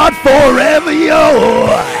Not Forever Yours.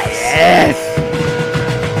 Yes.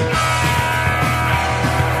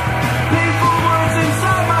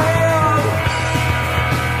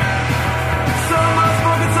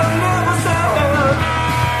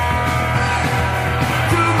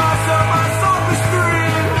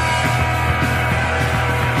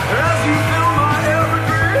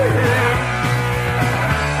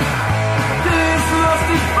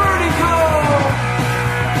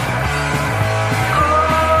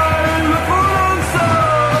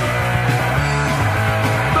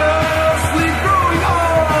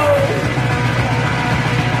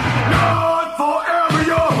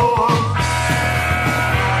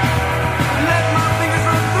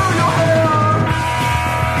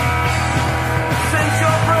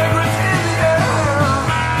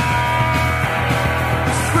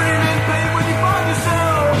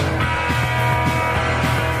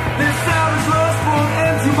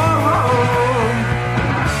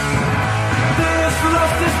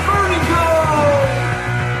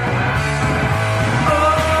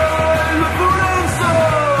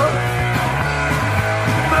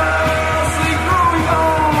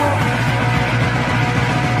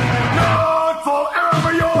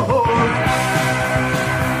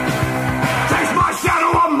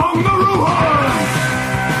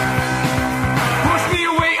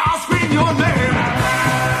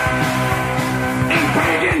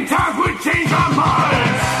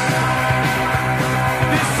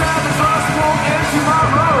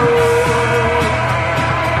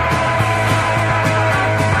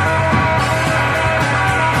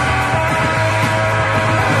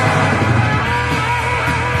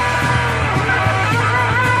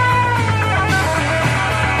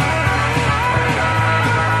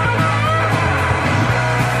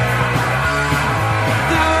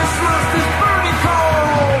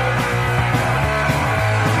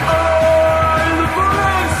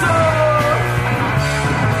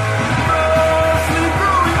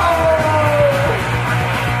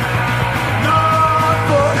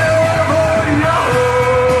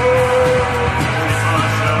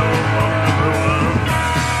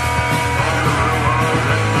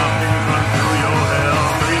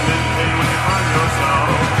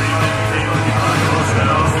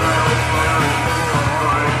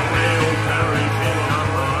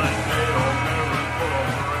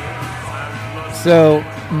 So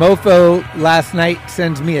Mofo last night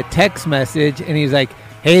sends me a text message, and he's like,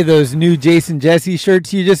 hey, those new Jason Jesse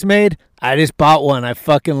shirts you just made? I just bought one. I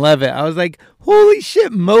fucking love it. I was like, holy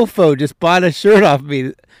shit, Mofo just bought a shirt off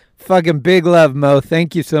me. Fucking big love, Mo.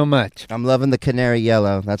 Thank you so much. I'm loving the canary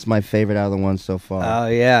yellow. That's my favorite out of the ones so far. Oh,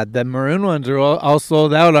 yeah. The maroon ones are all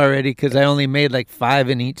sold out already because I only made like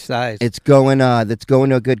 5 in each size. It's going to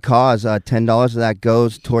a good cause. $10 of that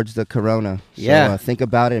goes towards the corona. So, Yeah. think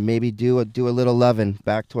about it and maybe do a little loving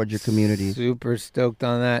back towards your community. Super stoked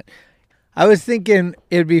on that. I was thinking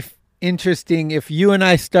it'd be interesting if you and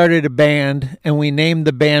I started a band and we named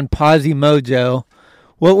the band Posse Mojo.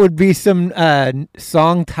 What would be some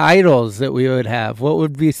song titles that we would have? What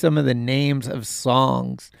would be some of the names of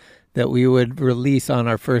songs that we would release on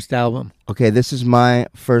our first album? Okay, this is my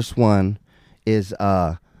first one. Is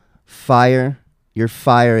Fire. Your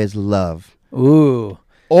fire is love. Ooh.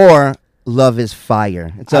 Or Love is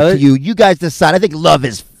Fire. It's up to you. You guys decide. I think Love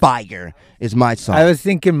is Fire is my song. I was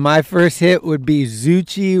thinking my first hit would be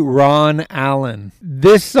Zucci Ron Allen.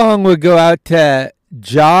 This song would go out to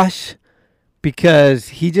Josh, because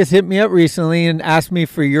he just hit me up recently and asked me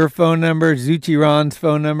for your phone number, Zucci Ron's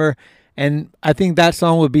phone number, and I think that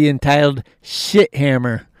song would be entitled Shit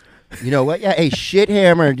Hammer. You know what? Yeah, hey, Shit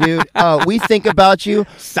Hammer, dude. We think about you.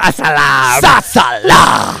 Sasala!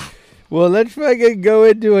 Sasala! Well, let's fucking go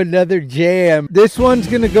into another jam. This one's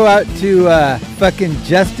gonna go out to fucking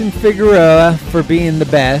Justin Figueroa for being the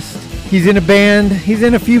best. He's in a band. He's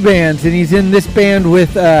in a few bands, and he's in this band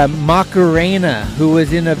with Macarena, who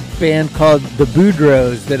was in a band called The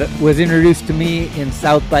Boudreaux that was introduced to me in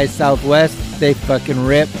South by Southwest. They fucking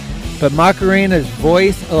rip. But Macarena's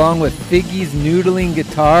voice, along with Figgy's noodling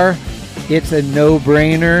guitar, it's a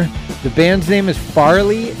no-brainer. The band's name is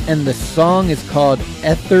Farley, and the song is called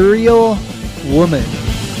Ethereal Woman.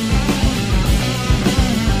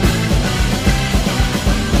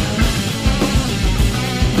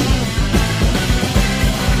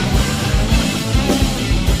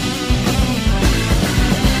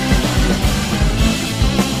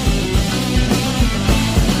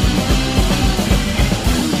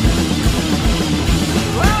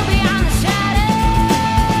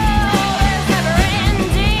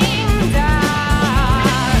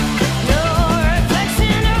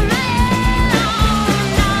 Reflection of man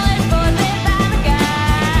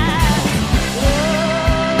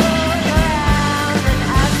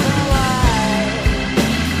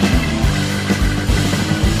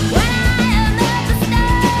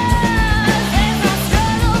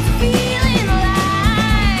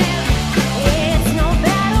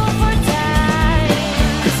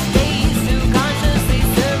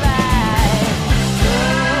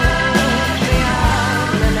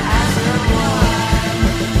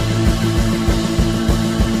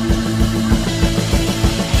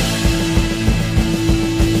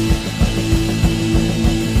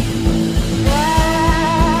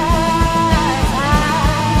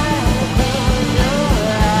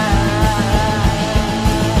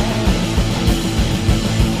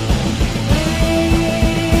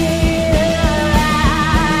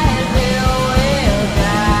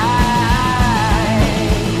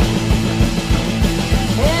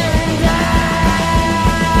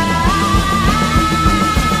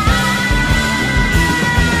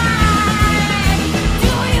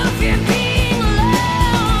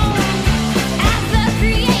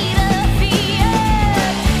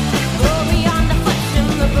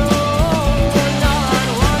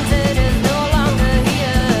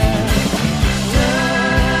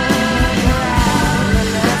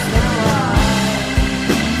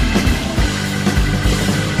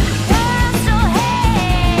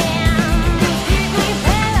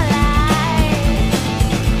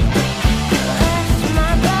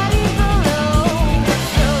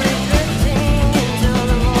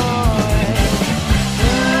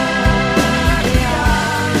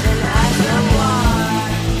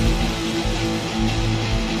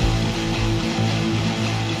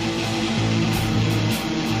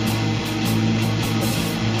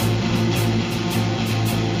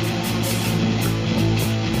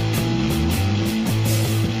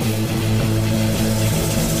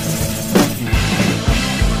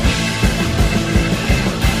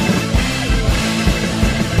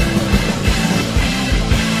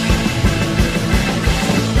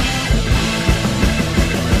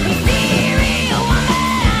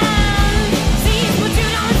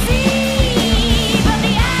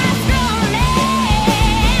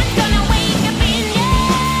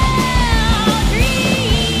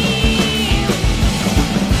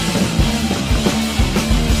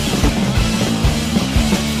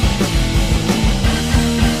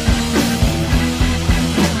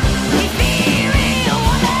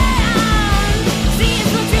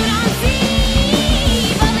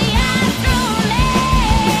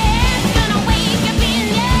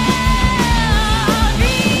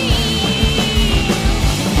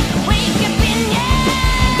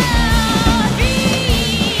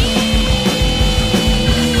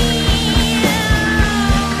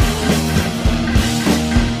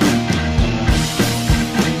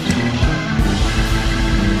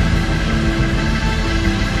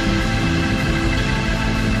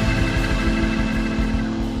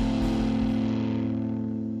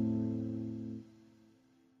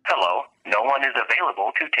one is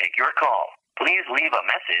available to take your call. Please leave a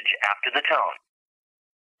message after the tone.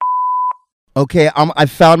 Okay, I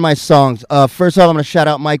found my songs. First of all, I'm going to shout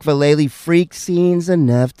out Mike Vallely. Freak scenes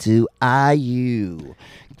enough to eye you,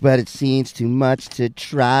 but it seems too much to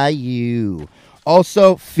try you.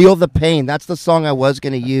 Also, Feel the Pain. That's the song I was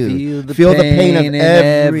going to use. Feel the pain of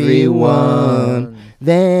everyone.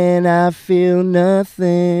 Then I feel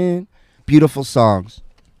nothing. Beautiful songs.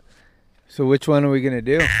 So which one are we going to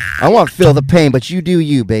do? I want Feel the Pain, but you do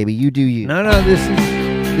you, baby. You do you. No, this is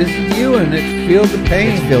you, and it's Feel the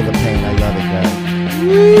Pain. It's Feel the Pain. I love it, guys.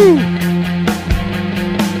 Woo!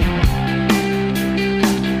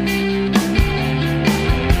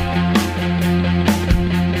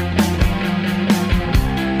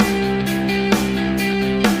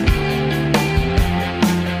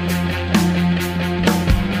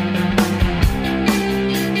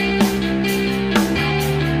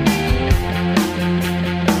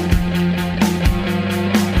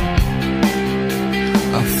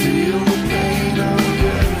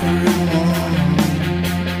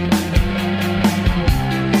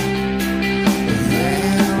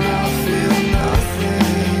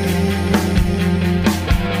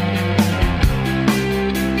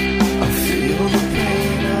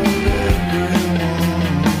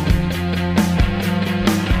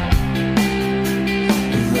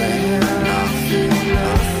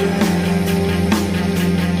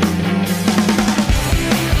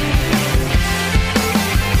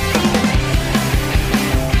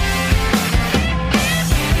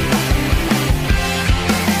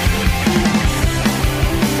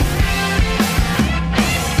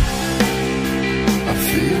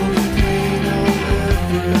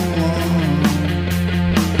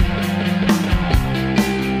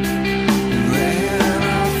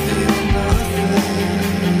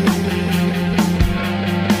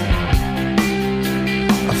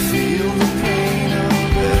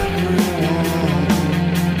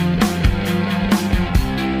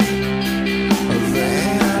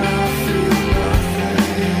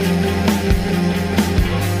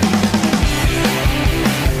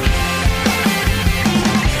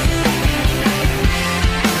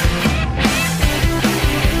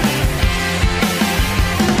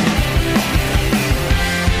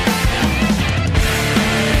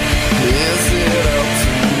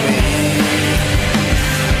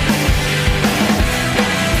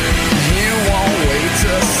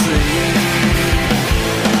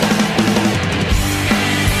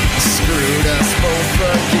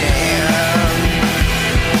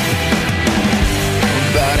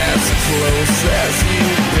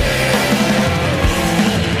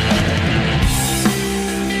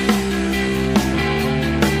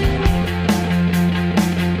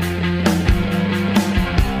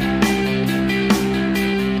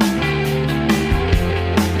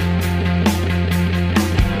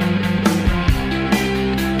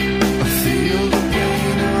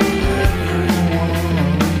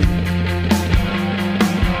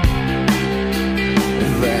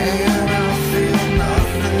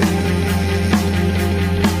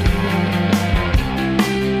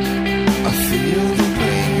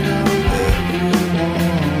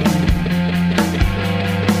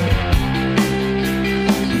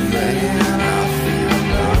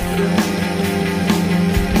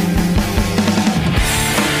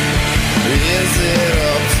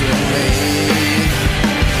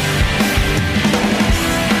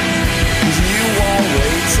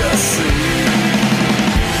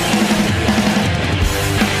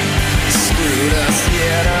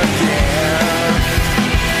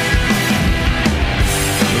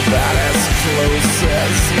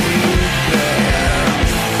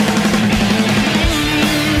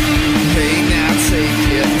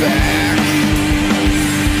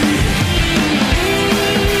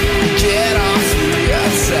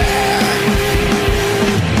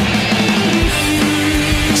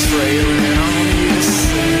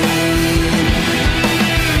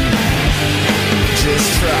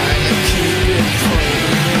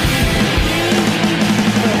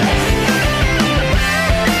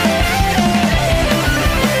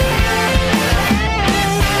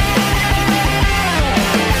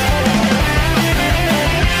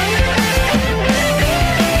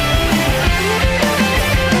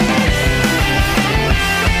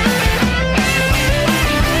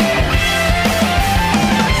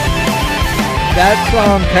 That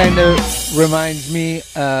song kind of reminds me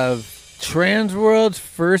of Transworld's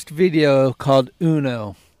first video called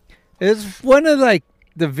Uno. It's one of like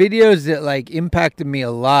the videos that like impacted me a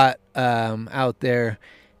lot out there.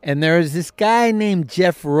 And there was this guy named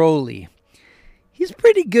Jeff Rowley. He's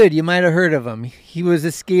pretty good. You might have heard of him. He was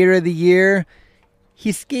a Skater of the Year.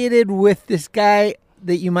 he skated with this guy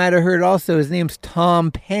that you might have heard also. His name's Tom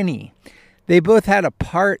Penny. They both had a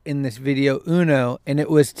part in this video, Uno, and it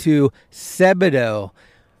was to Sebadoh,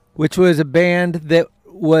 which was a band that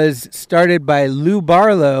was started by Lou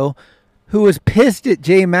Barlow, who was pissed at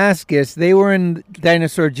Jay Mascis. They were in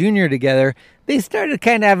Dinosaur Jr. together. They started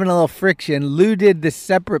kind of having a little friction. Lou did this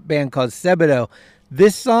separate band called Sebadoh.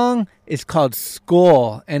 This song is called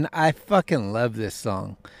Skull, and I fucking love this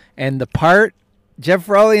song. And the part, Jeff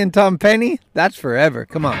Raleigh and Tom Penny, that's forever.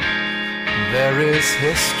 Come on. There is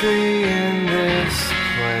history in this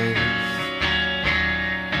place.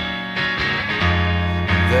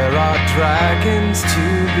 There are dragons to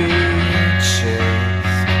be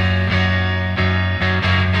chased.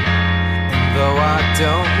 And though I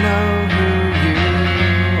don't know who you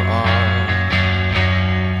are,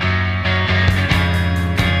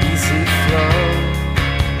 easy flow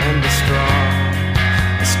and a strong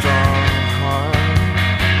heart,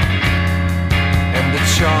 and the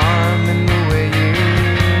charm in the way you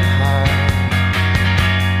hide.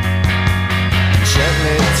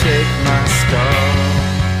 Gently take my star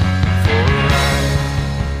for a ride,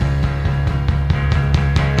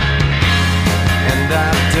 and I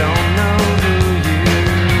don't know who you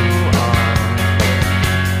are,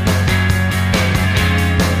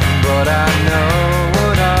 but I know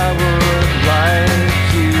what I would like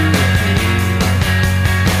you to be.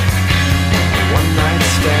 A one-night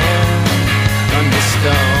stand under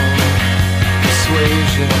stone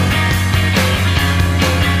persuasion,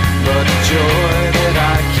 but a joy that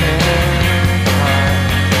I can't hide.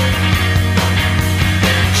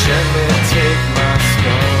 Gently take my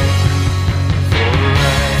scar for a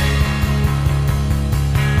ride.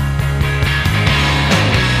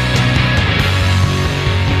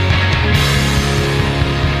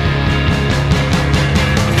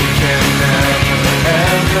 We can never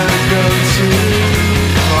ever go too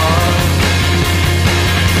far.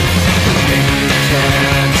 Maybe we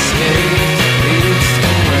can escape east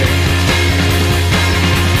and west.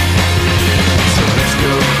 So let's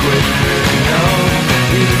go quicker, no,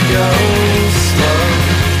 we go slow.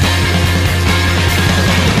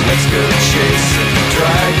 Let's go chasing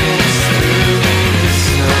dragons through the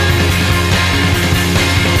snow.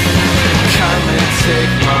 Come and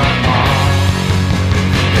take my arm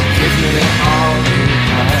and give me all you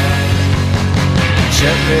have.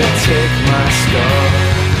 Gently take my scar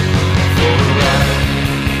for a ride.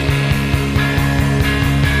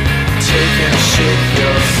 Take and shake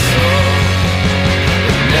your soul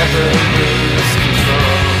and never lose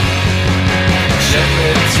control.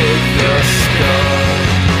 Gently take the scar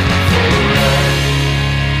for a ride.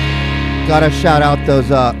 Gotta shout out those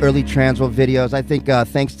early Transworld videos. I think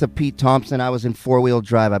thanks to Pete Thompson, I was in four-wheel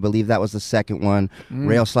drive. I believe that was the second one.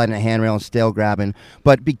 Rail sliding, a handrail, and stale grabbing.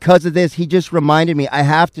 But because of this, he just reminded me, I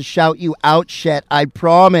have to shout you out, Shet. I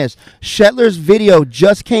promise. Shetler's video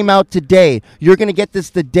just came out today. You're going to get this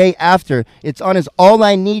the day after. It's on his All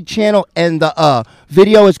I Need channel, and the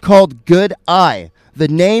video is called Good Eye. The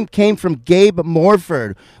name came from Gabe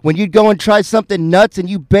Morford. When you'd go and try something nuts and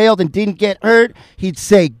you bailed and didn't get hurt, he'd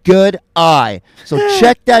say, Good Eye. So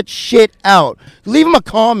check that shit out. Leave him a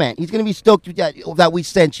comment. He's going to be stoked that we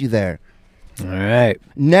sent you there. All right.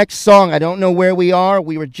 Next song, I don't know where we are.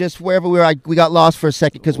 We were just wherever we were. We got lost for a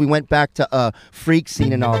second because we went back to Freak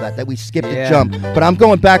Scene and all that we skipped a jump. But I'm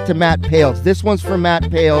going back to Matt Pales. This one's for Matt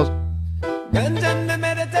Pales.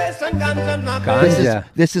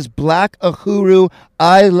 This is Black Uhuru,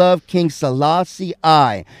 I Love King Selassie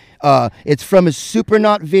I. It's from his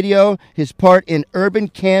Supernaut video, his part in Urban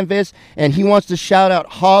Canvas, and he wants to shout out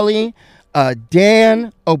Holly,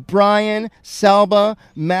 Dan, O'Brien, Salba,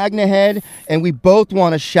 Magnahead, and we both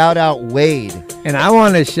want to shout out Wade. And I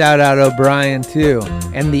want to shout out O'Brien too,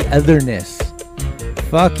 and the otherness.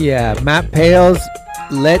 Fuck yeah, Matt Pales.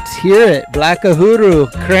 Let's hear it. Black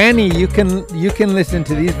Uhuru. Cranny, you can listen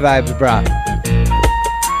to these vibes, brah.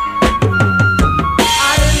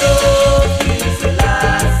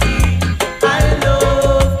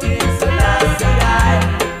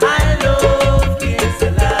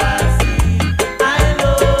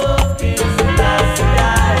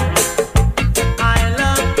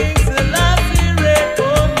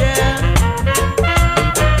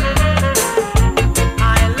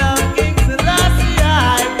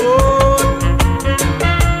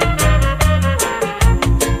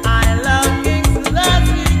 I love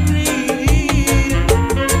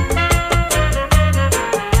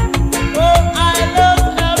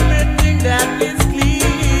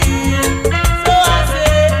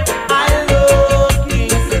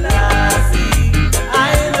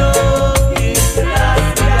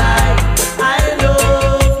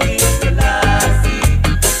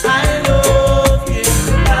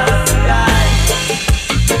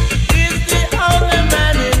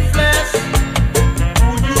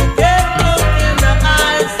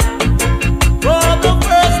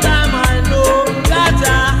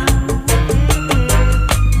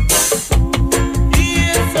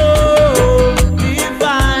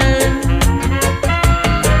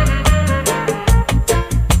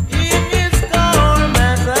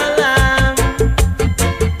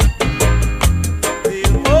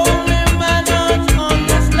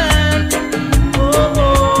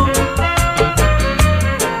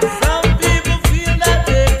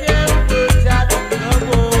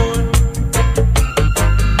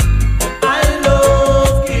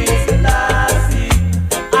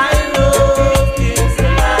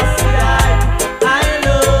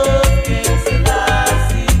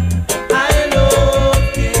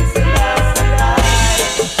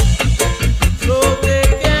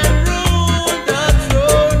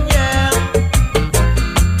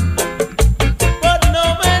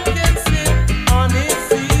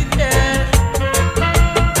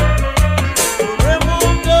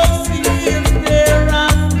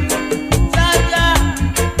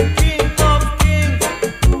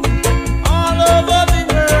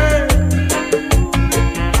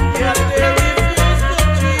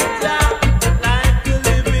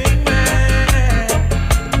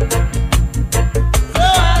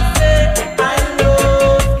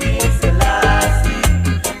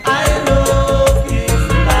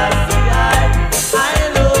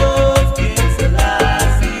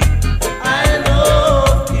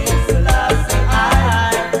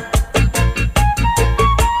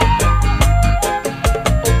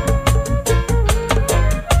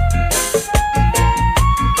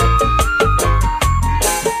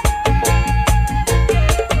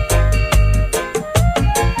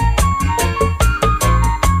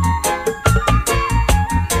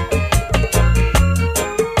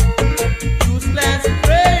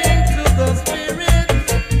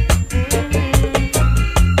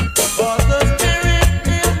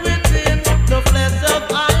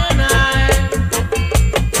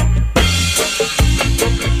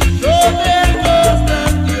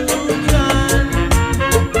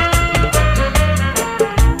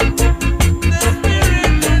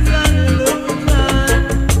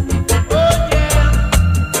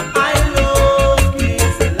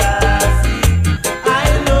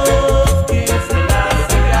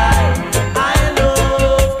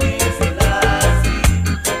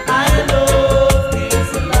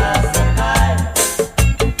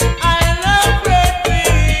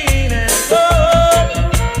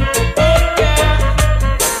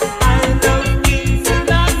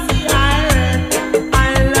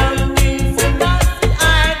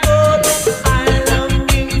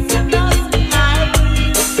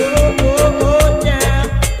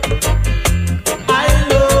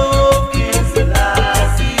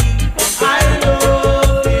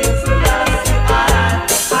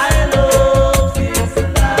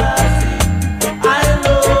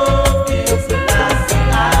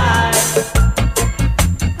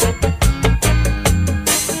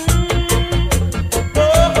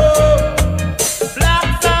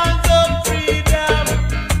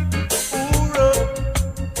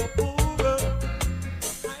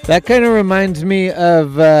That kind of reminds me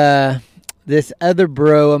of this other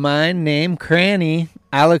bro of mine named Cranny,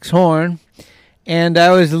 Alex Horn. And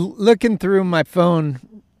I was looking through my phone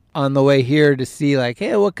on the way here to see, like,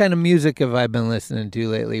 hey, what kind of music have I been listening to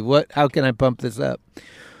lately? How can I pump this up?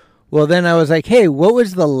 Well, then I was like, hey, what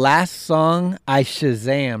was the last song I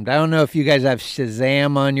Shazammed? I don't know if you guys have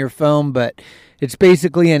Shazam on your phone, but it's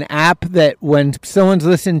basically an app that when someone's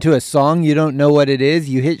listening to a song, you don't know what it is,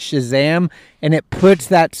 you hit Shazam, and it puts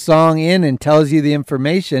that song in and tells you the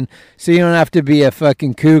information, so you don't have to be a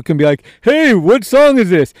fucking kook and be like, hey, what song is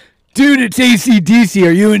this? Dude, it's AC/DC.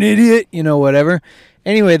 Are you an idiot? You know, whatever.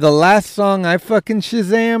 Anyway, the last song I fucking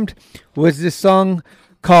Shazammed was this song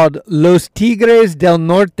called Los Tigres del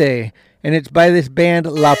Norte, and it's by this band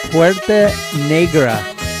La Puerta Negra.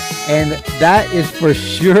 And that is for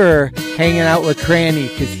sure hanging out with Cranny,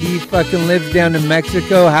 because he fucking lives down in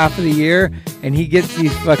Mexico half of the year, and he gets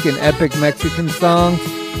these fucking epic Mexican songs,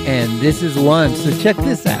 and this is one. So check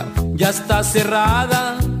this out. Ya está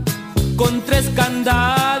cerrada con 3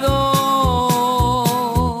 candados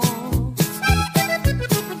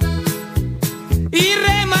y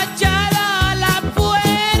remachada la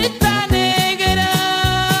puerta negra,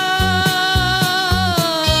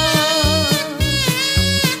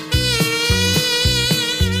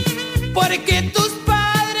 porque tus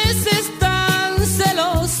padres están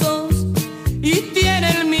celosos y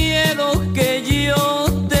tienen miedo que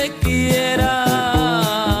yo te quiera.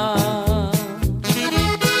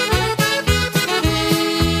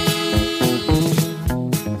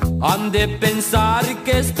 Han de pensar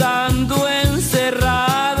que estando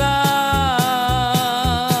encerrada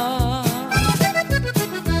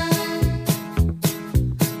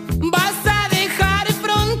vas a dejar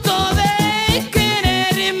pronto de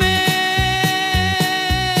quererme,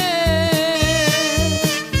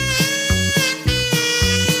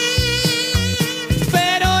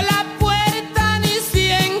 pero la puerta ni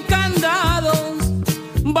 100 candados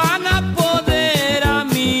van a poder a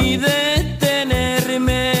mí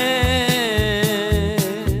detenerme.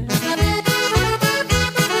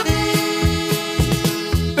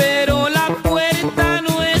 Pero la puerta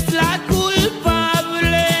no es la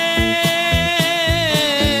culpable,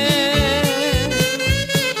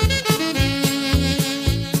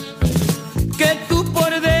 que tú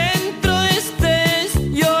por dentro estés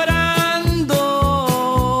llorando.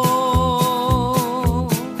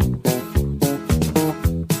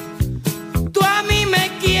 Tú a mí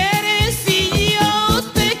me quieres y yo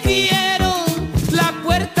te quiero, la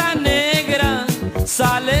puerta negra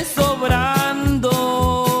sale sobrando.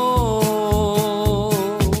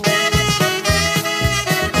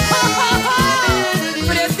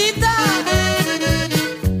 ¡Prietita!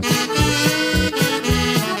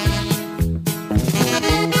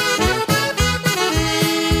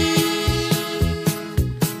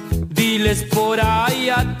 Diles por ahí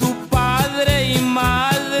a tu padre y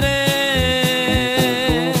madre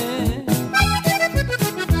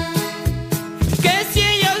que si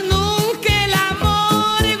ellos nunca el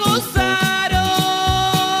amor gozaron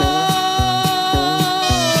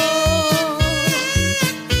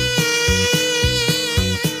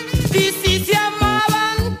y si se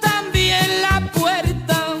amaban también la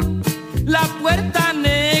puerta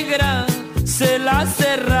negra se la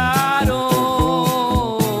cerraron.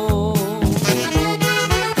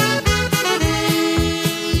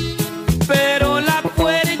 Pero la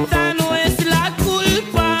puerta no es la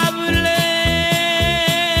culpable,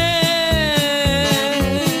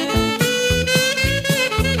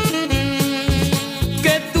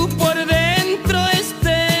 que tú por dentro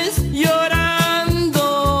estés llorando.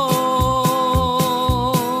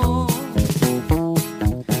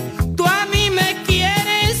 Tú a mí me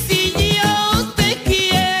quieres y yo te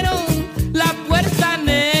quiero, la puerta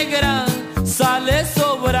negra sale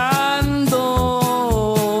sobrando.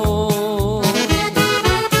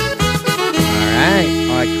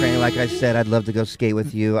 All right, Cranny, like I said, I'd love to go skate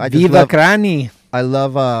with you. I just Viva love, Cranny. I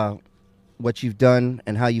love what you've done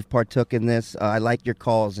and how you've partook in this. I like your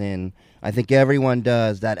calls in. I think everyone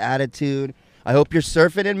does. That attitude. I hope you're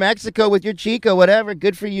surfing in Mexico with your chico, whatever.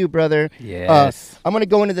 Good for you, brother. Yes. I'm going to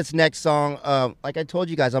go into this next song. Like I told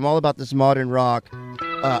you guys, I'm all about this modern rock.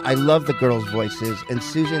 I love the girls' voices, and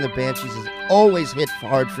Susie and the Banshees has always hit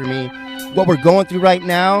hard for me. What we're going through right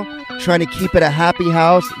now, trying to keep it a happy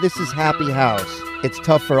house, this is happy house. It's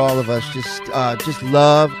tough for all of us. Just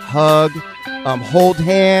love, hug, hold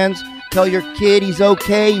hands, tell your kid he's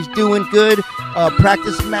okay, he's doing good,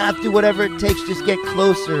 practice math, do whatever it takes, just get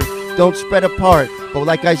closer. Don't spread apart. But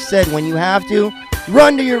like I said, when you have to,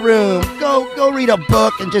 run to your room, go read a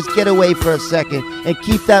book and just get away for a second and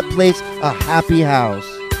keep that place a happy house.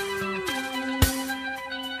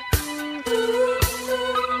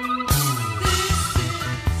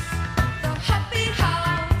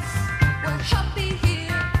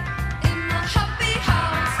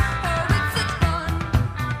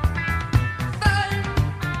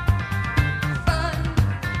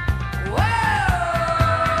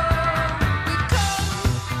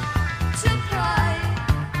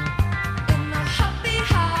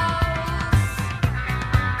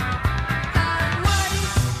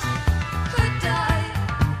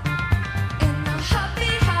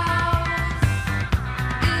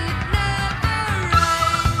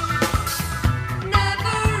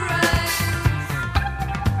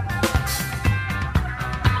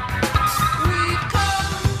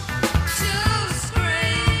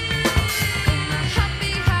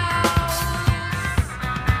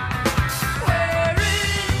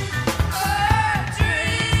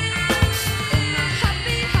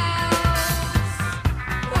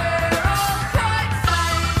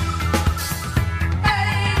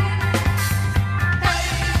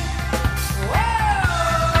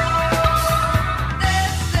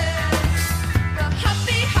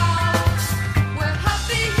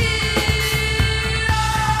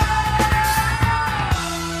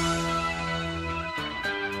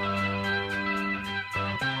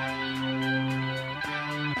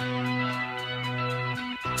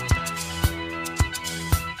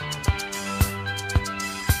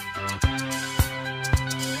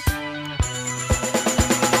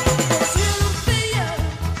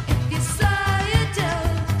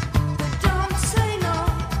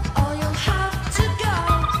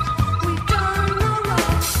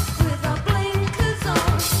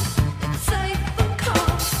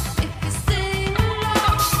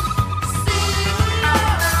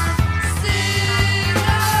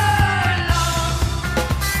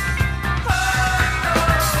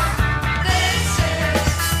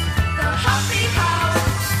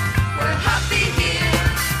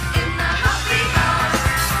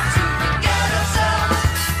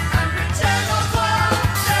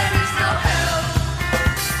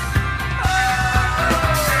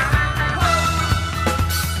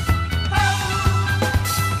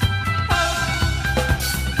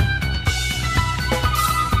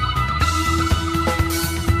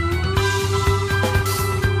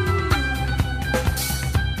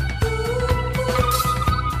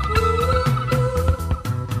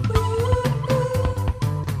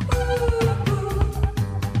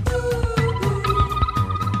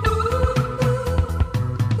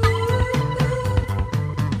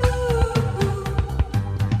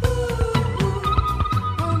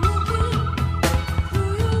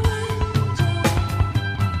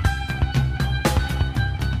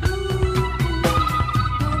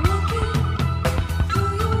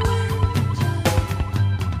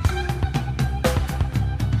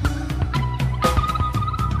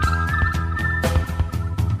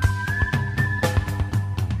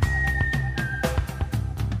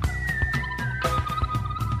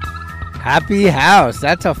 Happy house.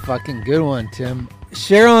 That's a fucking good one, Tim.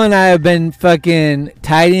 Cheryl and I have been fucking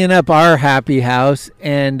tidying up our happy house,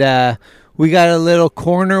 and we got a little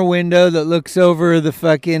corner window that looks over the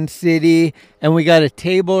fucking city, and we got a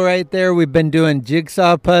table right there. We've been doing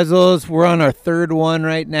jigsaw puzzles. We're on our third one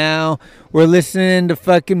right now. We're listening to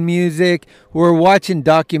fucking music. We're watching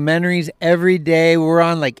documentaries every day. We're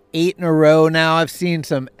on like 8 in a row now. I've seen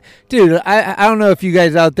some... Dude, I don't know if you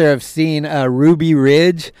guys out there have seen Ruby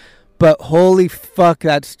Ridge, but holy fuck,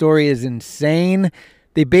 that story is insane.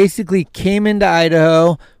 They basically came into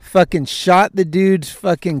Idaho, fucking shot the dude's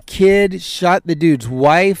fucking kid, shot the dude's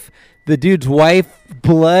wife. The dude's wife,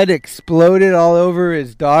 blood exploded all over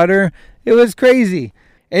his daughter. It was crazy.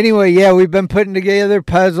 Anyway, yeah, we've been putting together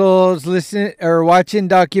puzzles, watching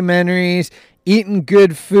documentaries, eating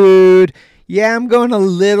good food. Yeah, I'm going a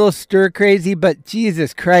little stir crazy, but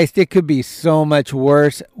Jesus Christ, it could be so much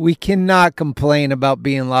worse. We cannot complain about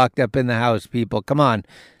being locked up in the house, people. Come on.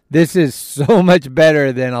 This is so much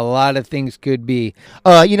better than a lot of things could be.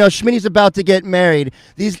 Schmitty's about to get married.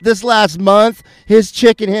 This last month, his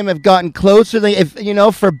chick and him have gotten closer.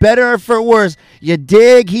 For better or for worse. You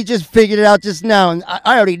dig? He just figured it out just now, and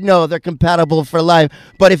I already know they're compatible for life.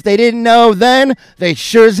 But if they didn't know then, they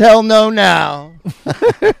sure as hell know now.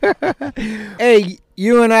 Hey,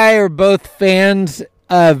 you and I are both fans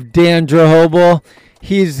of Dan Drehobel.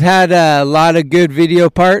 He's had a lot of good video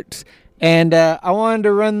parts. And I wanted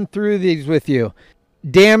to run through these with you.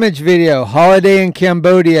 Damage video, Holiday in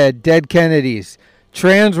Cambodia, Dead Kennedys.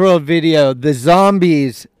 Transworld video, The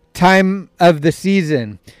Zombies, Time of the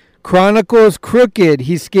Season. Chronicles Crooked,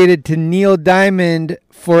 he skated to Neil Diamond,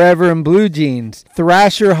 Forever in Blue Jeans.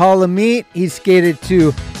 Thrasher Hall of Meat, he skated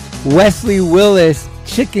to Wesley Willis,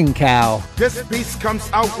 Chicken Cow. This beast comes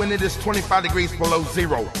out when it is 25 degrees below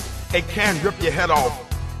zero. It can rip your head off.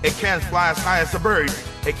 It can fly as high as a bird.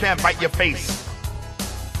 It can bite your face.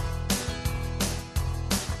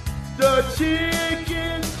 The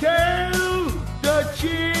chicken cow, the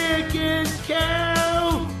chicken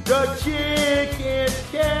cow, the chicken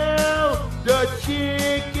cow, the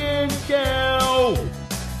chicken cow.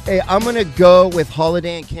 Hey, I'm going to go with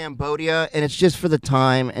Holiday in Cambodia, and it's just for the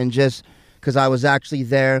time and just because I was actually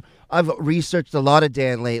there. I've researched a lot of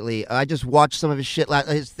Dan lately. I just watched some of his shit.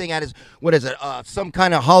 His thing at his, some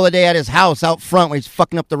kind of holiday at his house out front where he's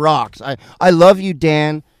fucking up the rocks. I love you,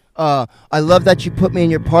 Dan. I love that you put me in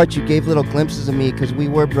your parts. You gave little glimpses of me because we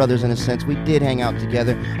were brothers in a sense. We did hang out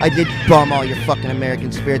together. I did bum all your fucking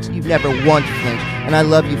American spirits. You've never once flinched, and I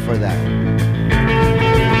love you for that.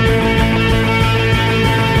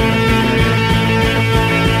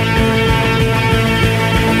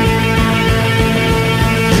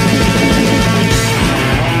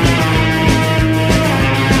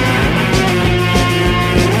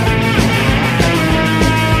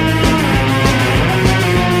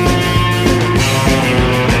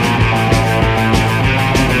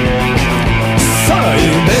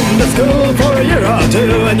 To school for a year or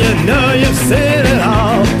two, and you know you've seen it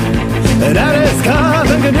all. And that is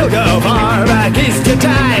coming and you'll go far back east to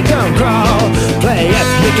die, don't crawl. Play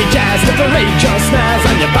ethnic jazz to parade your snares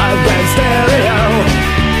on your 5-grand stereo.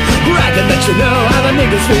 Bragging that you know how the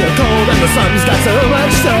niggas feel cold and the sun's got so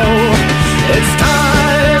much soul. It's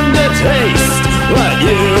time to taste what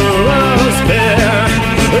you most fear.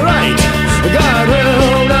 Right, God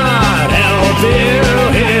will not help you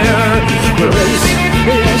here. Brace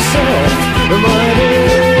yourself, my dear.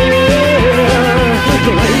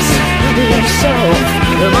 Brace yourself,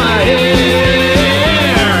 my dear.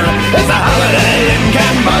 It's a holiday in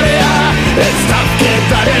Cambodia. It's tough, kid,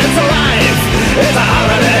 but it's life. It's a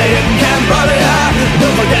holiday in Cambodia.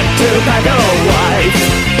 Don't forget to pack a wife.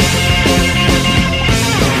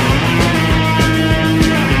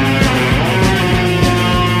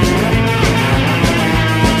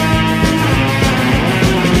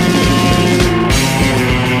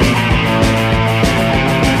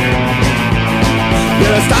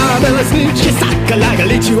 You're a star, Bella Snooch, you suck like a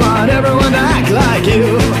leech. You want everyone to act like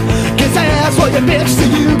you. Kiss ass for your bitch so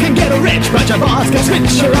you can get rich, but your boss can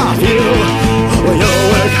switch her off you. Well, you'll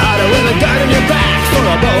work harder with a gun in your back for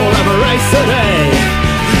a bowl of rice a day.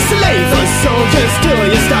 Slave for soldiers till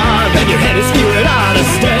you starve and your head is skewered on a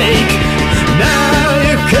stake. Now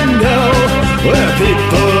you can know where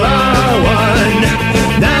people are one.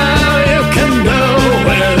 Now you can know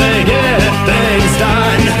where they get things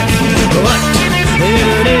done. What you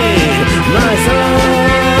need, my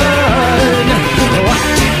son? What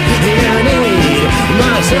you need,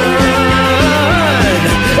 my son?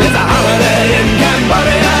 It's a holiday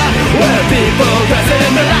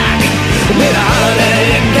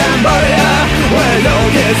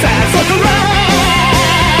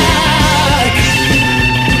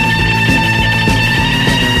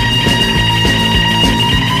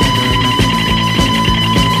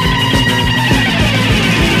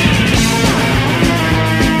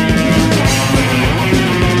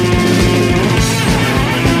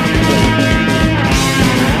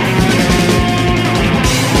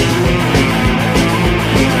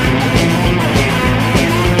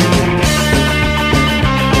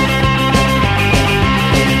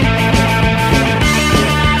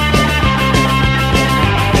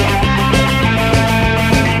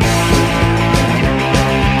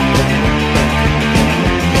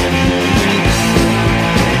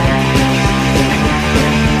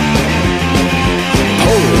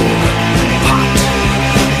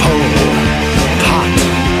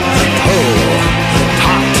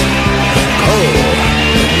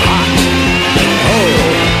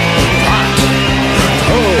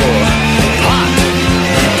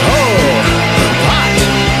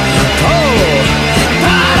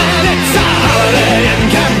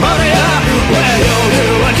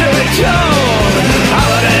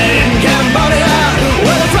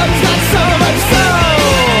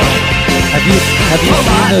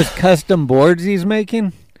those custom boards he's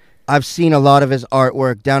making? I've seen a lot of his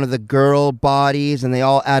artwork down to the girl bodies, and they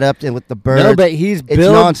all add up to with the birds. No, but it's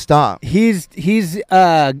nonstop. He's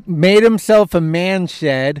made himself a man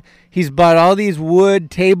shed. He's bought all these wood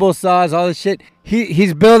table saws, all this shit.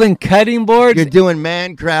 He's building cutting boards. You're doing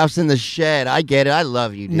man crafts in the shed. I get it. I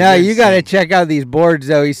love you, dude. No, you got to check out these boards,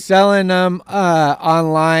 though. He's selling them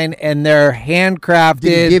online, and they're handcrafted.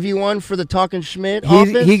 Did he give you one for the Talking Schmidt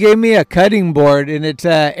office? He gave me a cutting board, and it's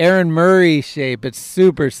Aaron Murray shape. It's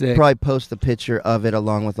super sick. Probably post a picture of it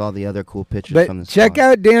along with all the other cool pictures But from the check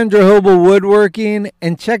out Dan Drehobel Woodworking,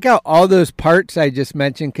 and check out all those parts I just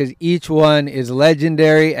mentioned, because each one is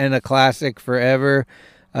legendary and a classic forever.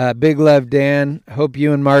 Big love, Dan. Hope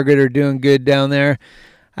you and Margaret are doing good down there.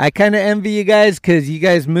 I kind of envy you guys because you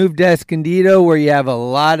guys moved to Escondido where you have a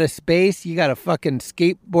lot of space. You got a fucking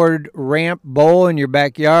skateboard ramp bowl in your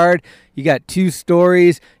backyard. You got 2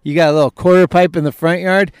 stories. You got a little quarter pipe in the front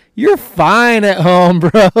yard. You're fine at home,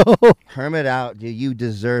 bro. Hermit out, dude. You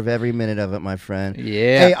deserve every minute of it, my friend.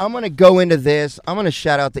 Yeah. Hey, I'm going to go into this. I'm going to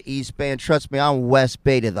shout out the East Bay. And trust me, I'm West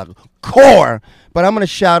Bay to the core. But I'm going to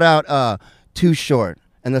shout out Too Short.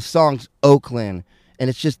 And the song's Oakland. And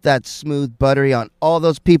it's just that smooth buttery on all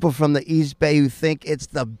those people from the East Bay who think it's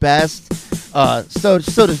the best. So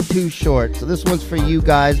does Too Short. So this one's for you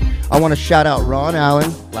guys. I want to shout out Ron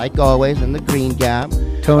Allen, like always, in the Green Gap.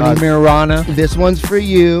 Tony Mirana. This one's for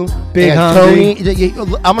you. Big Hungry.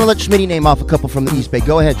 I'm going to let Schmitty name off a couple from the East Bay.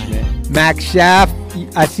 Go ahead, Schmidt. Max Schaff.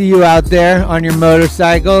 I see you out there on your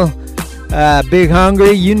motorcycle. Big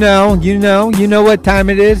Hungry. You know what time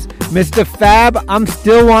it is. Mr. Fab, I'm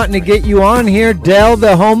still wanting to get you on here. Dell,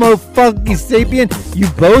 the Homo Funky Sapien, you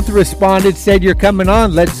both responded, said you're coming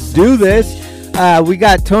on. Let's do this. We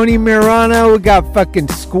got Tony Mirano. We got fucking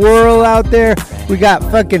Squirrel out there. We got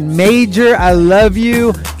fucking Major. I love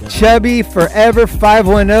you. Chubby Forever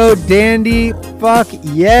 510. Dandy. Fuck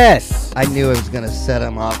yes. I knew I was going to set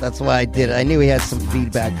him off. That's why I did it. I knew he had some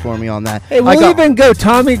feedback for me on that. Hey, we'll even go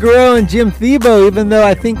Tommy Guerrero and Jim Thiebaud, even though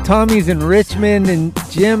I think Tommy's in Richmond and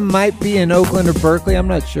Jim might be in Oakland or Berkeley. I'm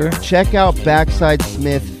not sure. Check out Backside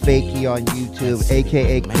Smith Fakey on YouTube,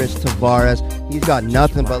 a.k.a. Chris Tavares. He's got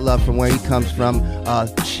nothing but love from where he comes from.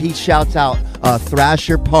 He shouts out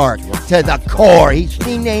Thrasher Park to the core.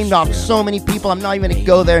 He named off so many people. I'm not even going to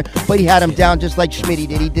go there, but he had him down just like Schmitty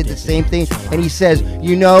did. He did the same thing, and he says,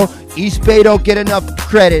 East Bay don't get enough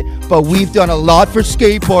credit, but we've done a lot for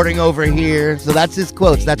skateboarding over here. So that's his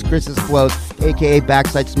quotes. That's Chris's quotes, a.k.a.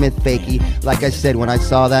 Backside Smith Fakey. Like I said, when I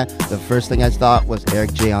saw that, the first thing I thought was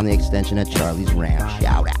Eric J. on the extension at Charlie's Ranch.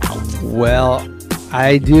 Shout out. Well,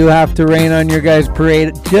 I do have to rain on your guys'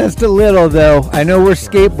 parade just a little, though. I know we're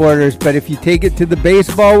skateboarders, but if you take it to the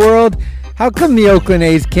baseball world, how come the Oakland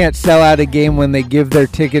A's can't sell out a game when they give their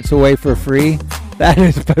tickets away for free? That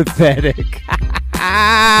is pathetic.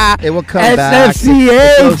 It will come back.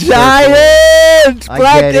 SFCA Giants,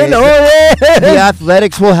 black and orange. The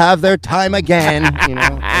Athletics will have their time again.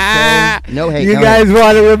 Okay? No hate. You guys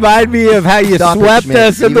want to remind me of how you swept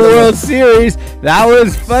us in the World Series? That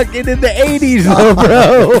was fucking in the 80s, though,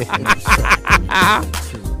 bro.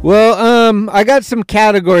 Well, I got some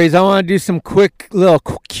categories. I want to do some quick little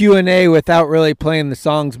Q&A without really playing the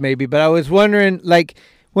songs, maybe. But I was wondering, like,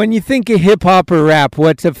 when you think of hip hop or rap,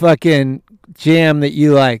 what's a fucking jam that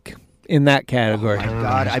you like in that category? Oh my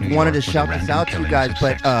God, I wanted to shout this out to you guys,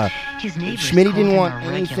 but Schmitty didn't want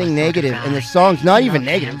anything negative, and the song's not even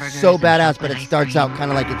negative. It's so badass, but it starts out kind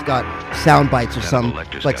of like it's got sound bites or something,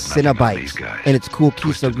 like Cinebites, and it's Cool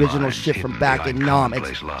Keith's original shit from back in Nam. It's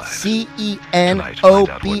CENOBITES,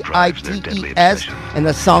 and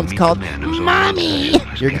the song's called Mommy.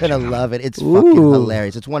 You're gonna love it. It's fucking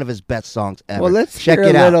hilarious. It's one of his best songs ever. Well, let's check hear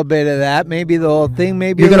it a out. little bit of that. Maybe the whole thing.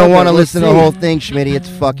 Maybe you're gonna want to listen to the whole thing, Schmitty. It's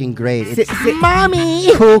fucking great. It's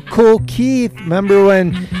Mommy. Cool Keith. Remember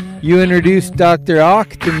when you introduced Dr.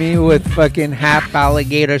 Ock to me with fucking half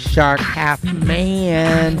alligator shark, half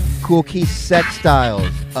man? Cool Keith Sex Styles,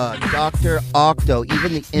 Dr. Octo,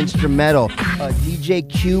 even the instrumental, DJ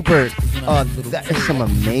Qbert. That is some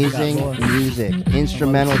amazing music.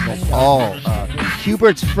 Instrumentals and all.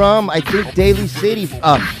 Qbert's from, I think, Daly City.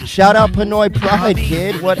 Shout out Pinoy Pride,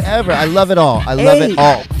 kid. Whatever. I love it all. I love it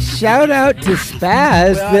all. Shout out to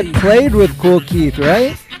Spaz that played with Cool Keith,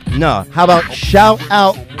 right? No. How about shout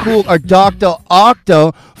out Cool or Dr.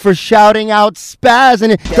 Octo for shouting out Spaz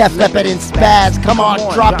and Def Leppard and Spaz. Come on,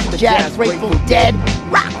 drop the jazz, Grateful Dead,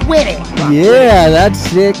 rock with it. Yeah, that's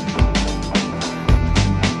sick.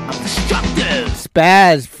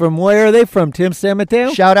 Spaz. From where are they from? Tim, San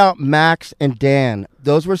Mateo? Shout out Max and Dan.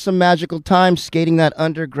 Those were some magical times skating that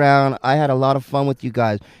underground. I had a lot of fun with you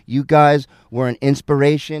guys. You guys were an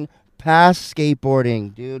inspiration. Past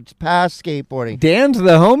skateboarding, dude. Past skateboarding. Dan's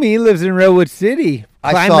the homie. He lives in Redwood City.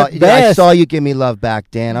 I saw you give me love back,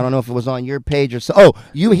 Dan. I don't know if it was on your page or so. Oh,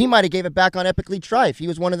 he might have gave it back on Epically Trife. He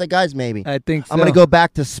was one of the guys, maybe. I think so. I'm going to go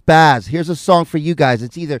back to Spaz. Here's a song for you guys.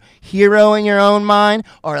 It's either Hero in Your Own Mind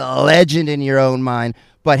or Legend in Your Own Mind.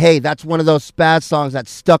 But hey, that's one of those Spaz songs that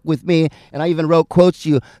stuck with me. And I even wrote quotes to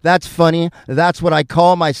you. That's funny. That's what I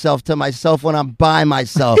call myself to myself when I'm by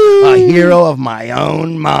myself. A hero of my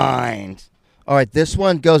own mind. All right, this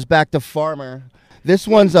one goes back to Farmer. This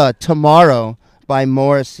one's Tomorrow by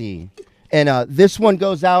Morrissey. And this one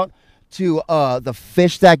goes out to the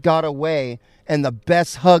fish that got away and the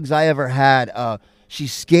best hugs I ever had. She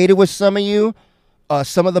skated with some of you,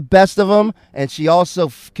 some of the best of them, and she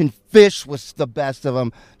also can fish with the best of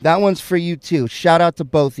them. That one's for you too. Shout out to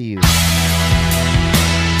both of you.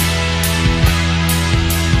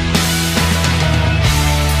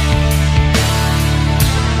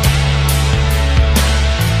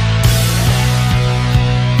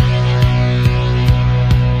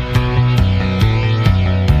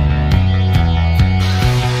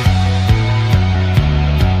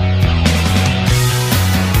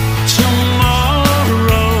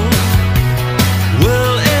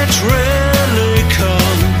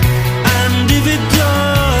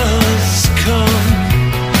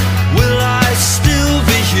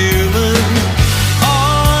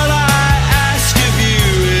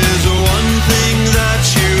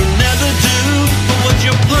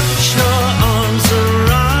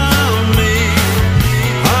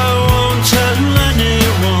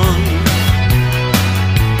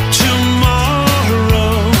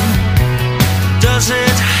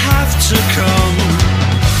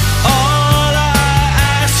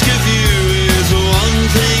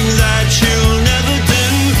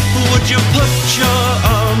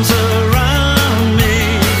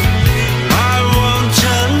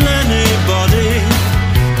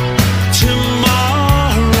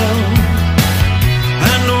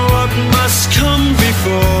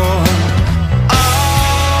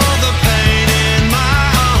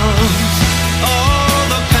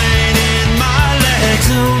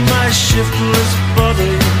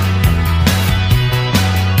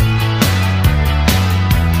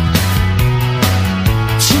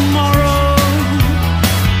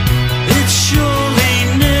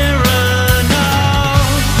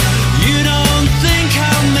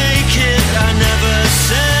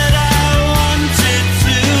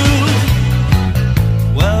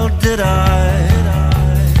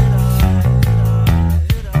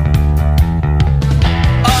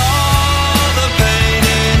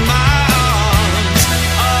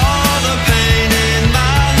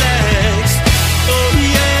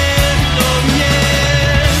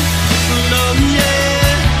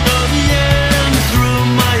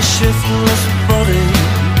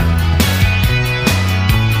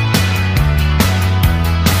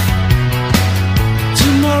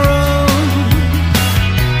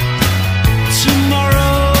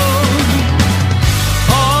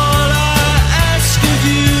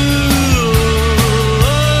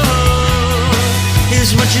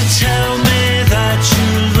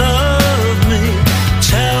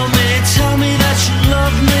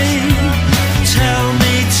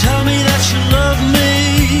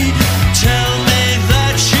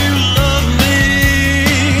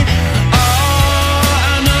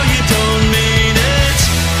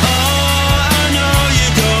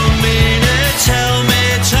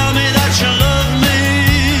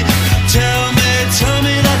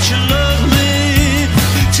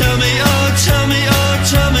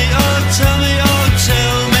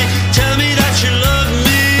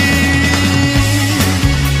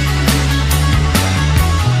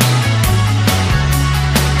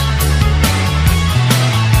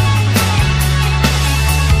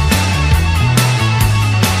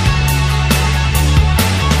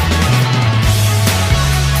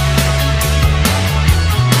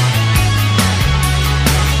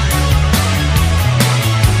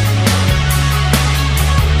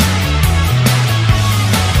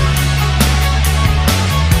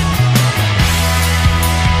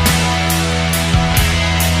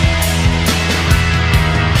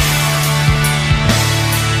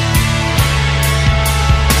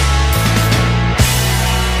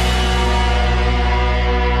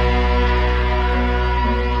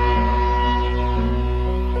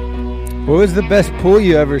 What was the best pool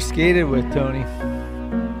you ever skated with, Tony?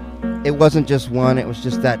 It wasn't just one. It was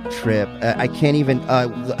just that trip. I can't even...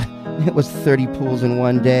 It was 30 pools in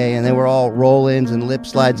one day, and they were all roll-ins and lip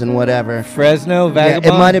slides and whatever. Fresno, Vagabond?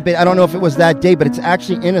 Yeah, it might have been. I don't know if it was that day, but it's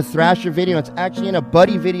actually in a Thrasher video. It's actually in a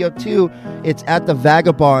Buddy video, too. It's at the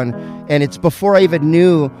Vagabond, and it's before I even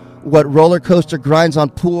knew what roller coaster grinds on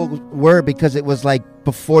pool were, because it was like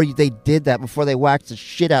before they did that, before they waxed the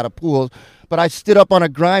shit out of pools. But I stood up on a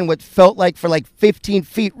grind what felt like for like 15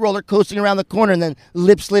 feet roller coasting around the corner and then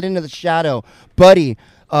lip slid into the shadow. Buddy,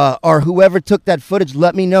 or whoever took that footage,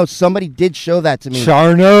 let me know. Somebody did show that to me.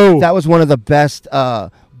 Charno. That was one of the best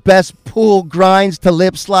pool grinds to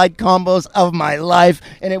lip slide combos of my life,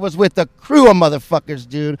 and it was with a crew of motherfuckers,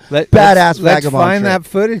 dude. Badass Vagabond. Let's find trip. that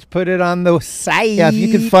footage, put it on the site. Yeah, if you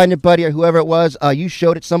can find it, buddy, or whoever it was, you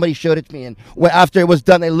showed it. Somebody showed it to me, and after it was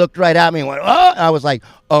done, they looked right at me and went, "Oh!" I was like,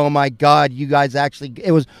 "Oh my god, you guys actually!"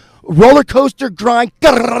 It was roller coaster grind,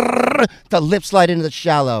 the lip slide into the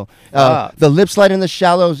shallow. The lip slide in the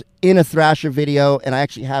shallows in a Thrasher video, and I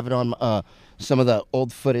actually have it on some of the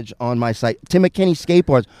old footage on my site. Tim McKinney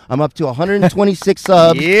Skateboards. I'm up to 126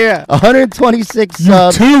 subs. Yeah. 126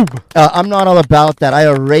 subs. YouTube. I'm not all about that.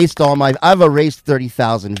 I've erased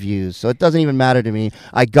 30,000 views, so it doesn't even matter to me.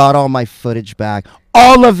 I got all my footage back.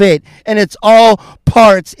 All of it. And it's all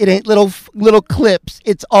parts. It ain't little clips.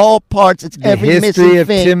 It's all parts. It's every history missing of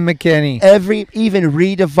thing. Tim McKinney. Even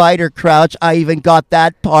redivider crouch. I even got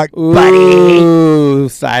that part, buddy. Ooh,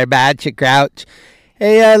 sorry about you, Crouch.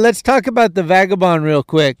 Hey, let's talk about the Vagabond real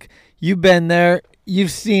quick. You've been there. You've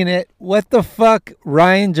seen it. What the fuck?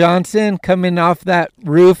 Ryan Johnson coming off that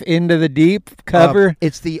roof into the deep cover?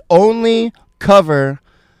 It's the only cover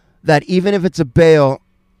that, even if it's a bail,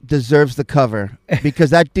 deserves the cover, because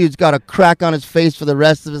that dude's got a crack on his face for the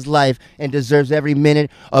rest of his life and deserves every minute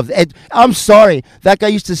of it. I'm sorry. That guy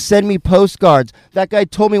used to send me postcards. That guy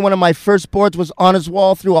told me one of my first boards was on his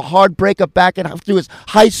wall through a hard breakup through his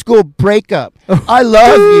high school breakup. I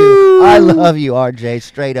love you. I love you, RJ.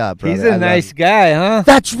 Straight up, brother. He's a nice guy, huh?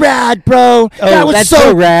 That's rad, bro. That was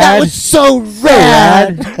so rad. That was so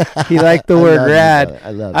rad. He liked the word rad. I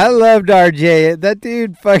love it. I loved RJ. That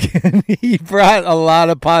dude fucking, he brought a lot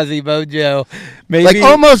of Posse Mojo. Maybe like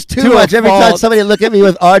almost too much. Every time fault. somebody look at me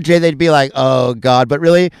with RJ, they'd be like, "Oh God!" But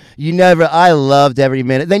really, I loved every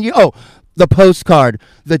minute. Then the postcard,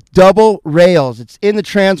 the double rails. It's in the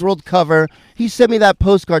Transworld cover. He sent me that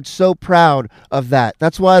postcard. So proud of that.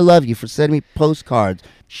 That's why I love you, for sending me postcards.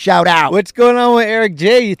 Shout out. What's going on with Eric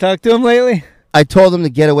J? You talked to him lately? I told him to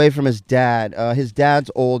get away from his dad. His dad's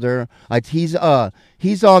older.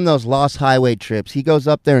 He's on those Lost Highway trips. He goes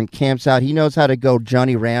up there and camps out. He knows how to go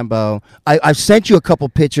Johnny Rambo. I've sent you a couple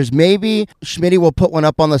pictures. Maybe Schmitty will put one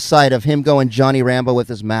up on the site of him going Johnny Rambo with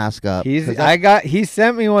his mask up. He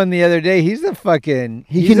sent me one the other day. He's a fucking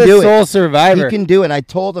He's a do soul it. survivor. He can do it. And I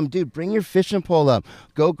told him, dude, bring your fishing pole up.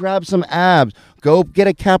 Go grab some abs. Go get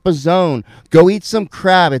a Capizone. Go eat some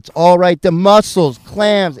crab. It's all right. The mussels,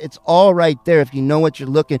 clams, it's all right there. If you know what you're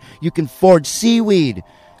looking, you can forage seaweed.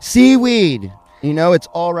 It's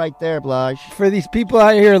all right there, Blige. For these people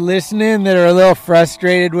out here listening that are a little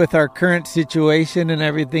frustrated with our current situation and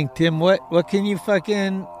everything, Tim, what can you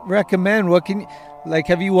fucking recommend?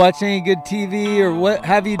 Have you watched any good TV, or what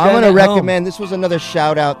have you done? I'm gonna at recommend. home? This was another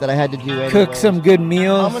shout out that I had to do. Anyway. Cook some good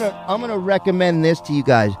meals. I'm gonna recommend this to you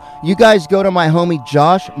guys. You guys go to my homie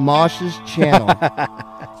Josh Mosh's channel,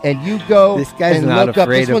 and you go. This guy's and not look up.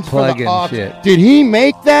 afraid This of one's for the plugging Ox. shit. Did he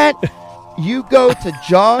make that? You go to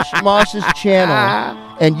Josh Mosh's channel,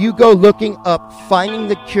 and you go looking up Finding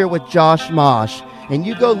the Cure with Josh Mosh, and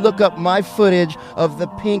you go look up my footage of the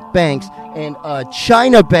Pink Banks and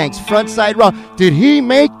China Banks frontside raw. Did he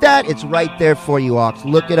make that? It's right there for you, Ox.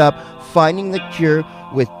 Look it up. Finding the Cure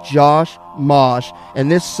with Josh Mosh, and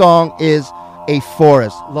this song is A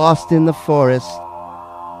Forest, Lost in the Forest.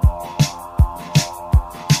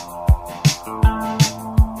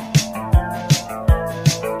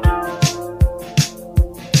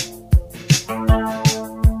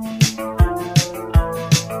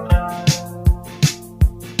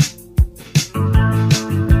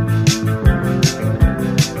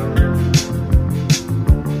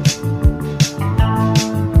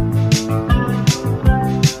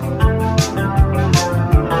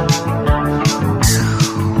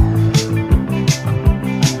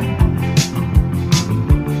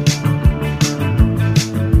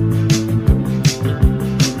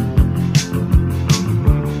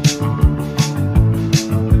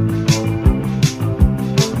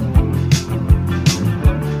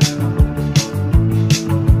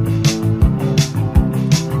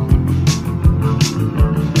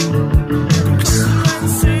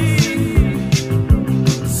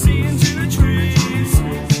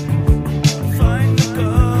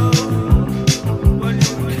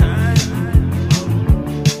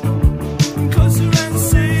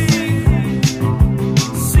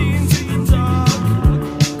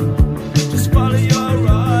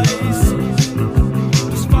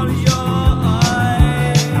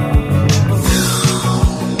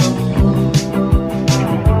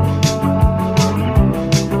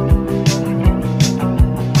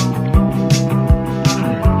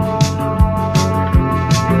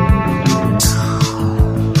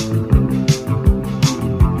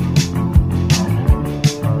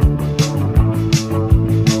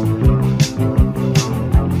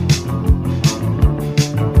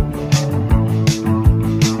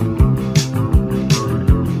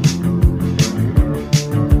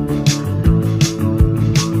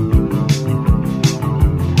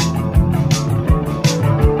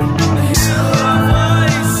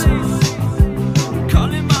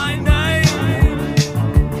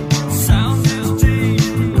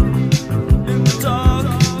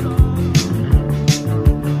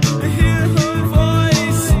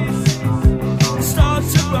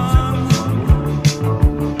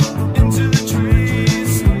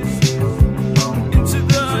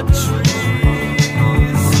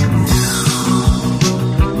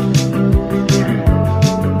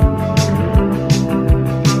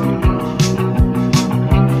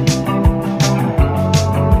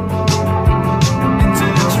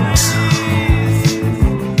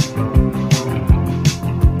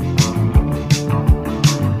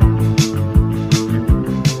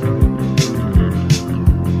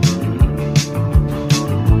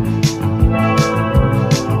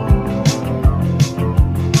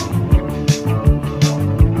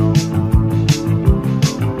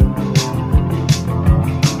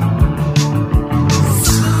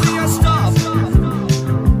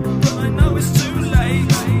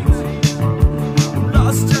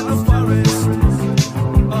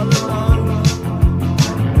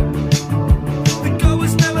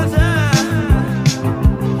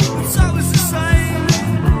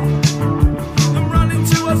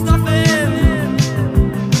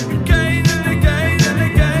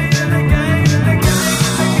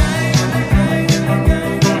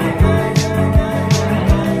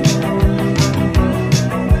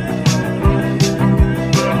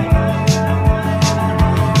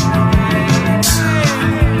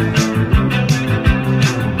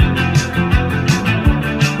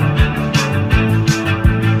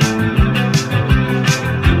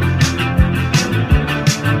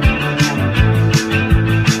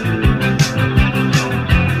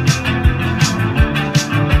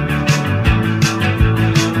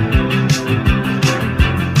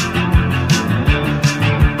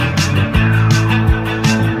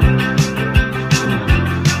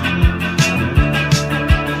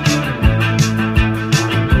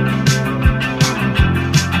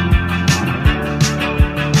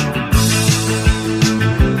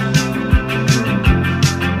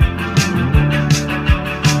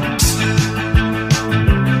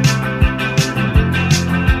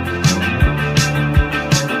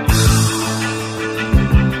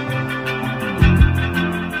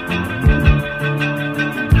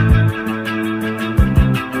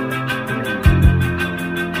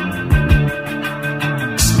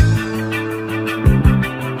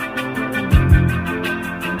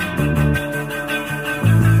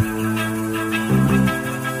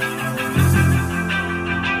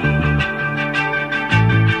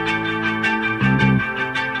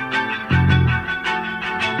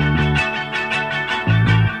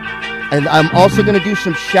 And I'm also going to do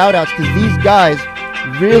some shout outs because these guys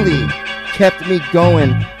really kept me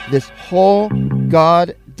going this whole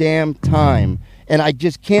goddamn time. And I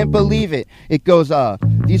just can't believe it. It goes,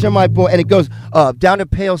 these are my boys. And it goes down to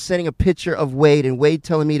Pale sending a picture of Wade, and Wade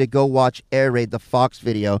telling me to go watch Air Raid, the Fox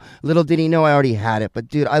video. Little did he know I already had it. But,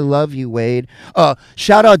 dude, I love you, Wade.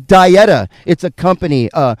 Shout out Dieta. It's a company.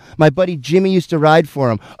 My buddy Jimmy used to ride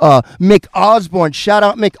for him. Mick Osborne. Shout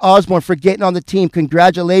out Mick Osborne for getting on the team.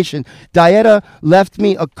 Congratulations. Dieta left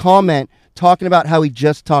me a comment talking about how he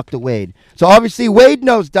just talked to Wade. So obviously Wade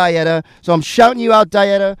knows Dieta. So I'm shouting you out,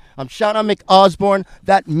 Dieta. I'm shouting out Mick Osborne.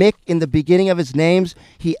 That Mick in the beginning of his names,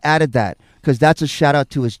 he added that because that's a shout out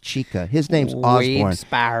to his chica. His name's Osborne. Wade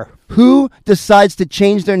Spar. Who decides to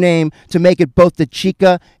change their name to make it both the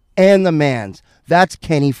chica and the man's? That's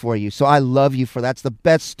Kenny for you. So I love you for that. That's the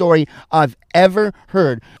best story I've ever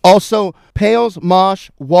heard. Also, Pales, Mosh,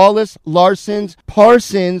 Wallace, Larsons,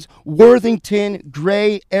 Parsons, Worthington,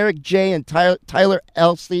 Gray, Eric J, and Tyler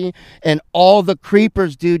Elsey, and all the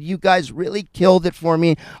creepers, dude. You guys really killed it for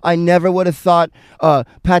me. I never would have thought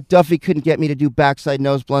Pat Duffy couldn't get me to do backside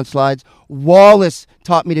nose blunt slides. Wallace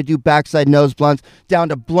taught me to do backside nose blunts, down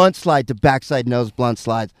to blunt slide to backside nose blunt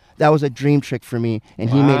slides. That was a dream trick for me, and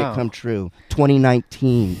he made it come true.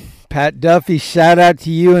 2019. Pat Duffy, shout out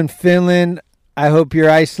to you in Finland. I hope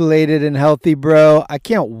you're isolated and healthy, bro. I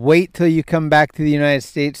can't wait till you come back to the United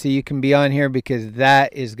States so you can be on here because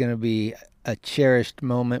that is going to be a cherished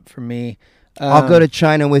moment for me. I'll go to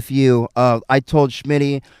China with you. I told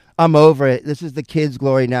Schmitty, I'm over it. This is the kids'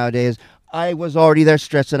 glory nowadays. I was already there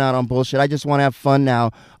stressing out on bullshit. I just want to have fun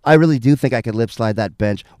now. I really do think I could lip slide that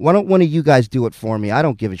bench. Why don't one of you guys do it for me? I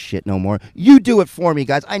don't give a shit no more. You do it for me,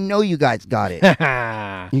 guys. I know you guys got it.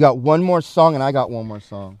 You got one more song, and I got one more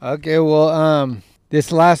song. Okay, well,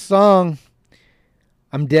 this last song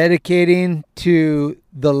I'm dedicating to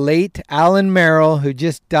the late Alan Merrill, who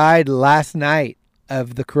just died last night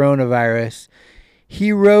of the coronavirus.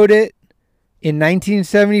 He wrote it in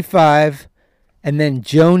 1975, and then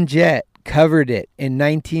Joan Jett covered it in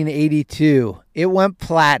 1982. It went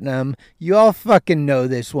platinum. You all fucking know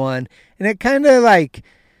this one. And it kind of like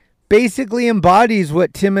basically embodies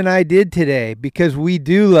what Tim and I did today because we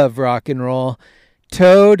do love rock and roll.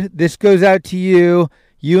 Toad, this goes out to you.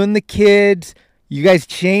 You and the kids. You guys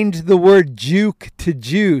changed the word juke to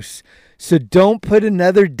juice. So don't put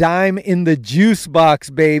another dime in the juice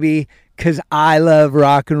box, baby, because I love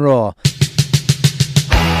rock and roll.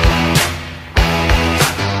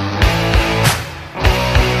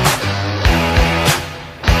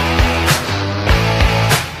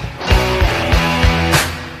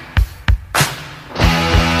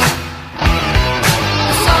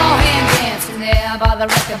 By the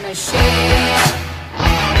record machine,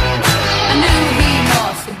 I knew he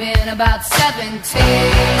must have been about 17. He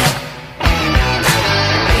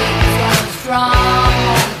was going strong,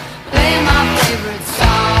 playing my favorite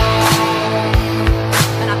song,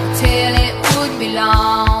 and I could tell it wouldn't be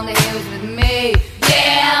long that he was with me,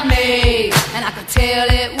 yeah me. And I could tell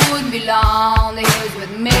it wouldn't be long that he was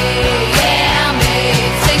with me, yeah me,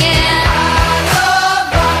 singing.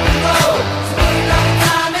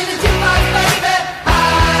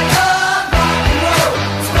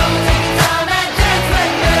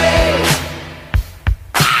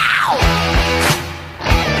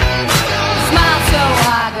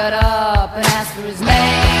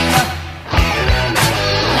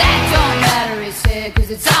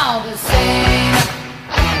 It's all the same.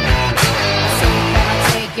 So can I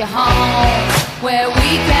take you home where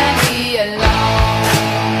we can be alone?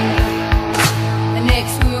 The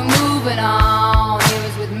next we were moving on. He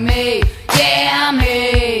was with me, yeah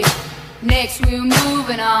me. Next we were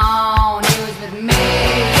moving on. He was with me,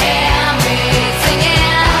 yeah me. Singing.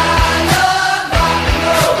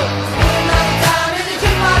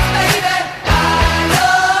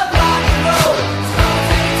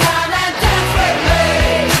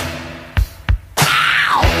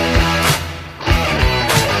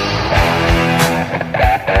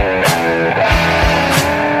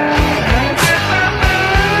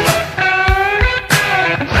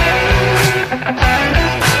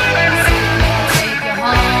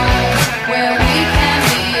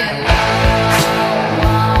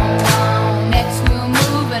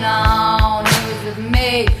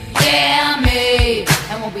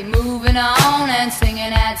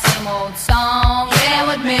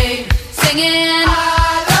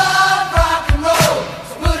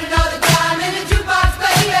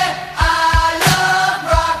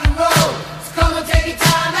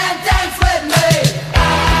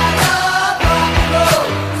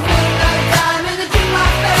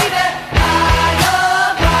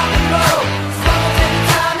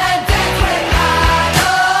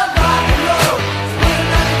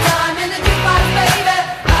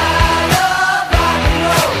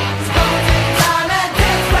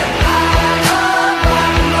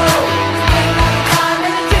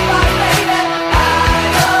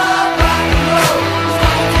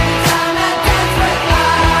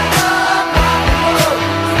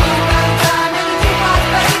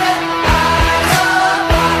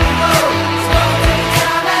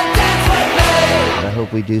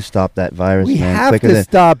 hope we do stop that virus, We man. have quicker to than-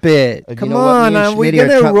 stop it. You Come know what? on, Me and we're Schmitty are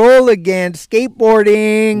gonna try- roll again.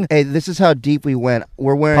 Skateboarding. Hey, this is how deep we went.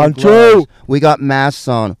 We're wearing Pancho. gloves. We got masks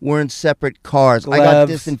on. We're in separate cars. I got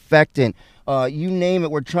Gloves. disinfectant. You name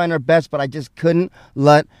it. We're trying our best, but I just couldn't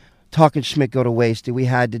let Talking Schmidt go to waste. We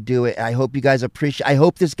had to do it. I hope you guys appreciate. I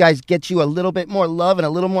hope this guys gets you a little bit more love and a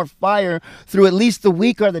little more fire through at least the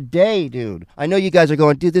week or the day, dude. I know you guys are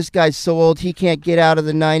going, dude, this guy's so old. He can't get out of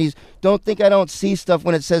the 90s. Don't think I don't see stuff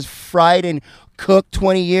when it says fried and cooked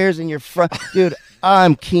 20 years and you're dude,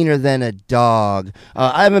 I'm keener than a dog.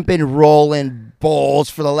 I haven't been rolling bowls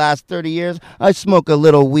for the last 30 years. I smoke a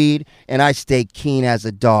little weed and I stay keen as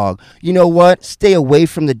a dog. You know what? Stay away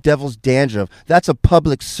from the devil's dandruff. That's a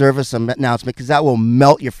public service announcement because that will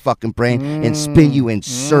melt your fucking brain and spin you in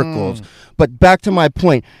circles. But back to my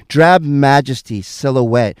point, Drab Majesty,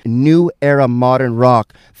 Silhouette, new era modern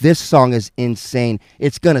rock. This song is insane.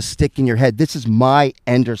 It's going to stick in your head. This is my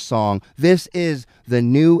ender song. This is the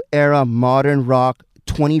new era modern rock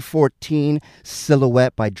 2014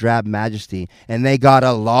 Silhouette by Drab Majesty. And they got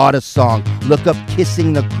a lot of songs. Look up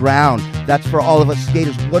Kissing the Ground. That's for all of us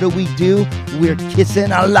skaters. What do? We're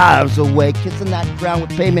kissing our lives away. Kissing that ground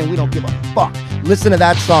with pavement. We don't give a fuck. Listen to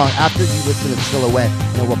that song after you listen to Silhouette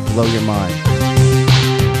and it will blow your mind.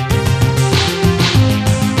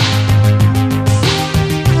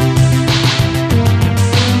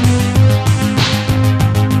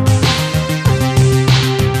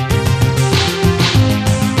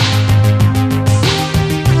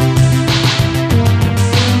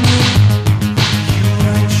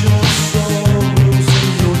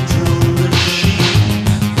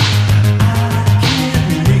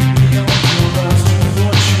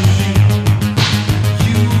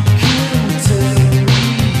 Tell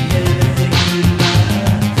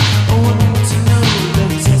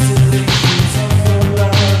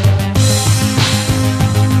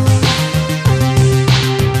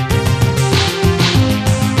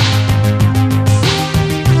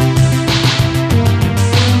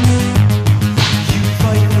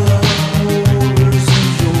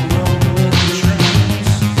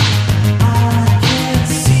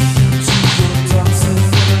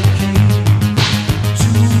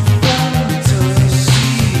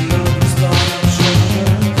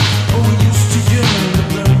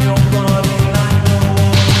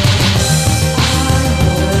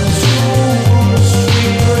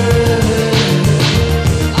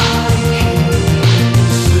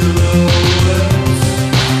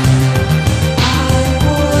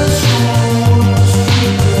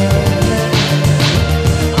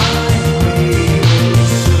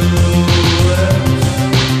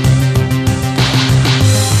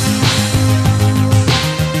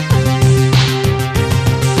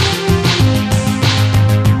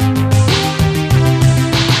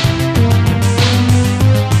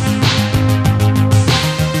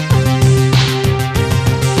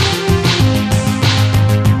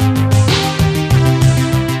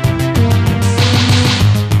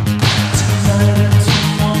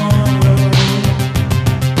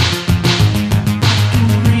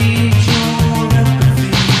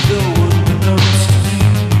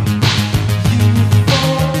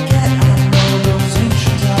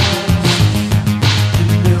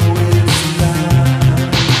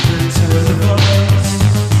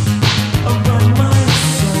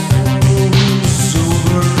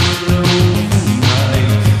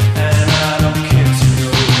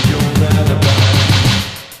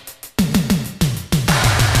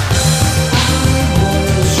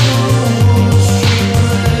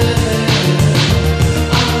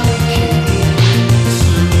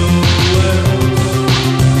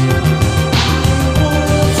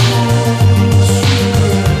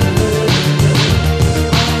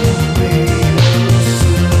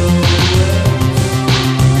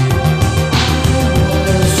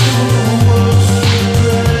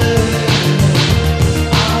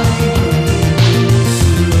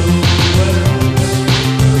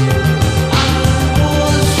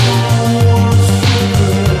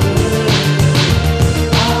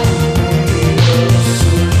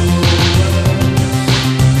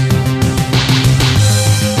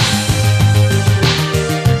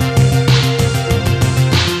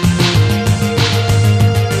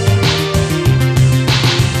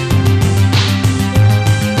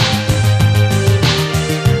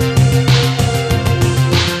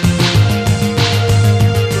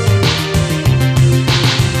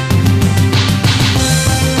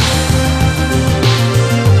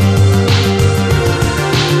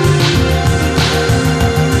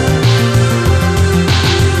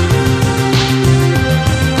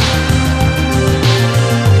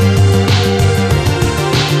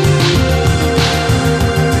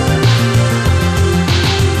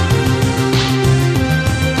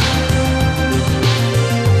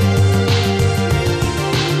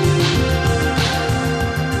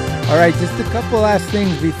All right, just a couple last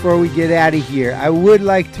things before we get out of here. I would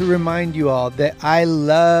like to remind you all that I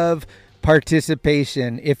love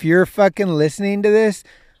participation. If you're fucking listening to this,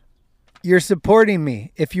 you're supporting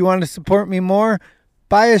me. If you want to support me more,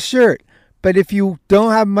 buy a shirt. But if you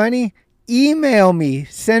don't have money, email me.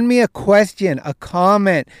 Send me a question, a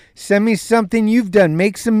comment. Send me something you've done.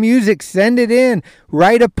 Make some music. Send it in.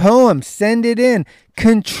 Write a poem. Send it in.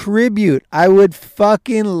 Contribute. I would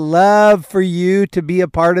fucking love for you to be a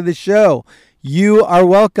part of the show. You are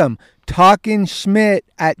welcome.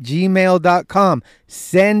 talkingschmidt@gmail.com.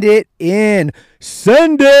 Send it in.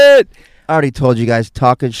 Send it. I already told you guys,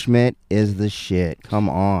 Talking Schmidt is the shit. Come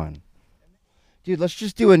on. Dude, let's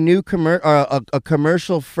just do a new a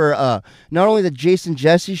commercial for not only the Jason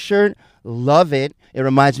Jesse shirt, love it. It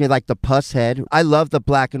reminds me of like the Puss Head. I love the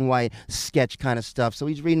black and white sketch kind of stuff. So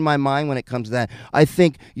he's reading my mind when it comes to that. I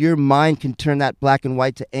think your mind can turn that black and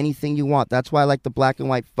white to anything you want. That's why I like the black and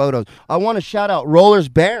white photos. I want to shout out Rollers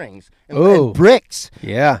Bearings and Bricks.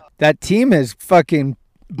 Yeah, that team is fucking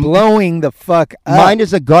blowing the fuck up. Mine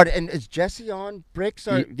is a guard. And is Jesse on Bricks?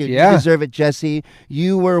 Dude, yeah. You deserve it, Jesse.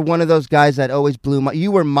 You were one of those guys that always blew my...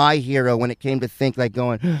 You were my hero when it came to think, like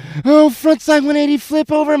going, oh, frontside 180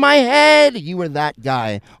 flip over my head. You were that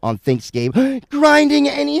guy on Thinkscape. Grinding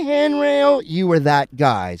any handrail. You were that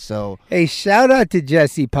guy, so... Hey, shout out to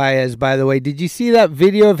Jesse Paez, by the way. Did you see that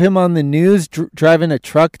video of him on the news driving a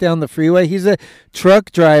truck down the freeway? He's a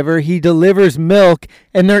truck driver. He delivers milk,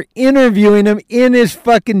 and they're interviewing him in his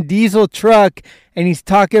fucking diesel truck, and he's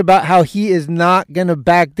talking about how he is not gonna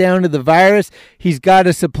back down to the virus. He's got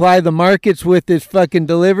to supply the markets with his fucking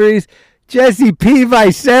deliveries. Jesse P.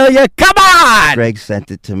 Visalia, come on! Greg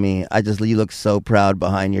sent it to me. You look so proud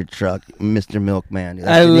behind your truck, Mr. Milkman.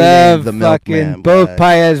 I love the fucking Milkman, both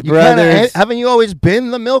Paez brothers. Haven't you always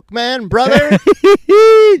been the Milkman, brother?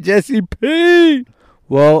 Jesse P.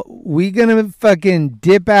 Well, we gonna fucking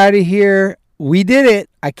dip out of here. We did it.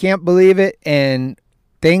 I can't believe it. And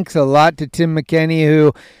thanks a lot to Tim McKinney,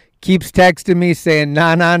 who keeps texting me saying,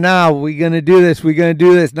 nah, we going to do this. We're going to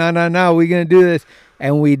do this. Nah, we're going to do this.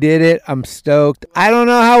 And we did it. I'm stoked. I don't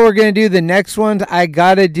know how we're going to do the next ones. I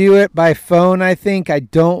got to do it by phone, I think. I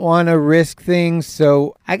don't want to risk things.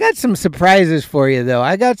 So I got some surprises for you, though.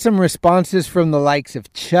 I got some responses from the likes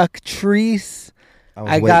of Chuck Treese.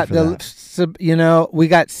 I got we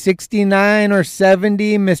got 69 or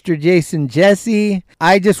 70, Mr. Jason Jesse.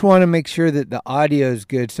 I just want to make sure that the audio is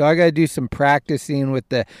good. So I got to do some practicing with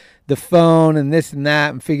the phone and this and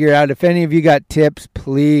that and figure out if any of you got tips,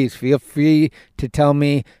 please feel free to tell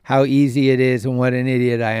me how easy it is and what an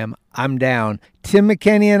idiot I am. I'm down. Tim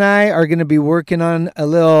McKinney and I are going to be working on a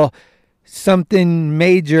little something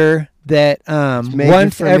major that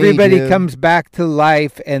once everybody comes back to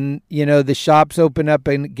life and, the shops open up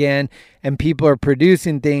again and people are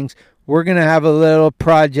producing things, we're going to have a little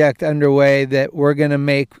project underway that we're going to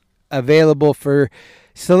make available for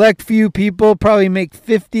select few people, probably make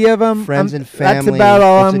 50 of them. Friends and family. That's about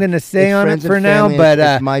all I'm going to say on it for now, but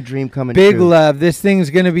it's my dream coming big true. Love. This thing's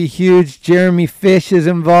going to be huge. Jeremy Fish is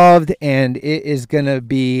involved, and it is going to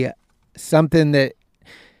be something that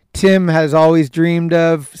Tim has always dreamed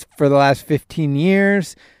of for the last 15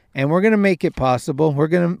 years, and we're going to make it possible. We're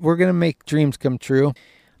going to make dreams come true.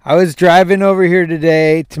 I was driving over here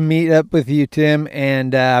today to meet up with you, Tim,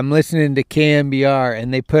 and I'm listening to KMBR,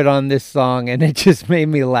 and they put on this song, and it just made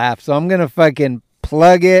me laugh. So I'm going to fucking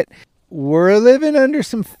plug it. We're living under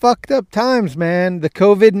some fucked up times, man. The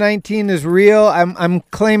COVID-19 is real. I'm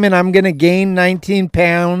claiming I'm going to gain 19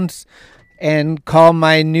 pounds and call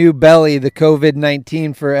my new belly the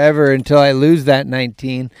COVID-19 forever until I lose that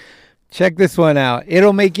 19. Check this one out.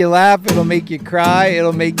 It'll make you laugh. It'll make you cry.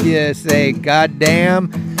 It'll make you say, God damn.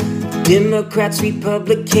 Democrats,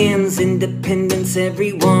 Republicans, independents,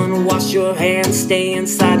 everyone, wash your hands, stay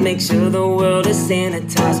inside, make sure the world is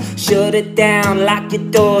sanitized. Shut it down, lock your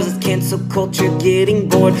doors, it's cancel culture getting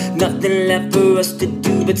bored. Nothing left for us to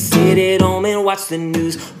do but sit at home and watch the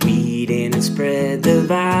news. Read in and spread the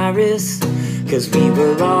virus, cause we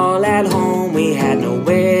were all at home, we had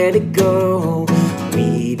nowhere to go.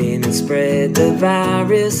 Read in and spread the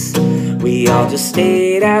virus, we all just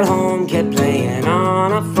stayed at home, kept playing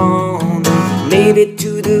on our phone. Made it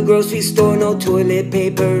to the grocery store, no toilet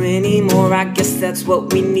paper anymore. I guess that's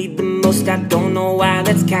what we need the most. I don't know why,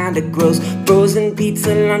 that's kinda gross. Frozen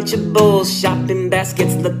pizza, Lunchables, shopping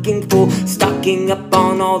baskets looking full. Stocking up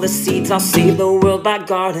on all the seeds, I'll save the world by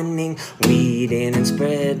gardening. Weed in and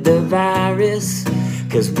spread the virus,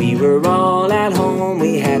 cause we were all at home,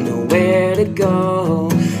 we had nowhere to go.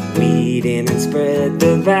 Weed in and spread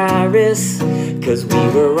the virus, cause we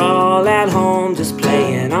were all at home just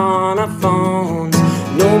playing on our phones.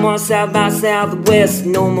 No No more South by Southwest,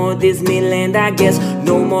 no more Disneyland, I guess.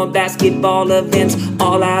 No more basketball events,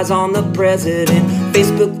 all eyes on the president.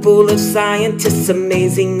 Facebook full of scientists,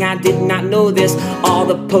 amazing, I did not know this. All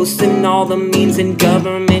the posts and all the memes and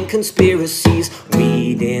government conspiracies.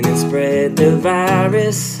 We didn't spread the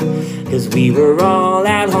virus, cause we were all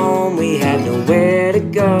at home, we had nowhere to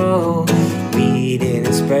go. We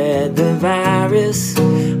didn't spread the virus,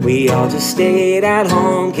 we all just stayed at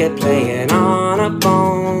home, kept playing on our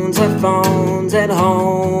phones at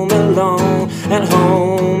home alone, at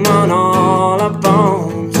home on all our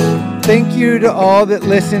phones. Thank you to all that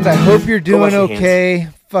listened. I hope you're doing okay.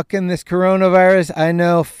 Fucking this coronavirus. I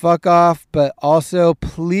know, fuck off, but also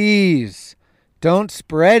please don't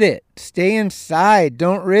spread it. Stay inside.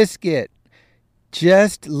 Don't risk it.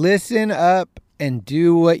 Just listen up and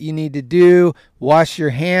do what you need to do. Wash your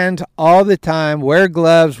hands all the time. Wear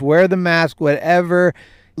gloves, wear the mask, whatever.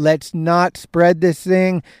 Let's not spread this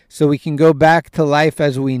thing so we can go back to life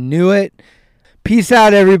as we knew it. Peace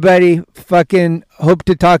out, everybody. Fucking hope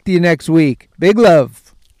to talk to you next week. Big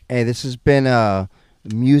love. Hey, this has been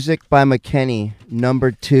Music by McKenny,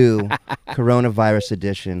 #2, coronavirus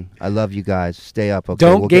edition. I love you guys. Stay up, okay?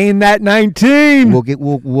 Don't gain that 19. We'll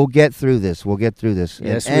get through this. We'll get through this.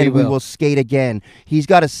 Yes, and we we will skate again. He's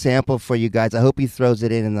got a sample for you guys. I hope he throws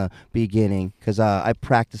it in the beginning because I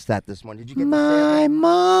practiced that this morning. Did you get My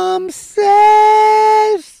mom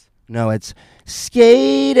says. No, it's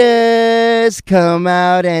skaters come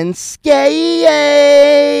out and skate.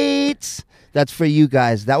 That's for you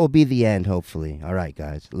guys. That will be the end, hopefully. All right,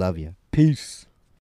 guys. Love you. Peace.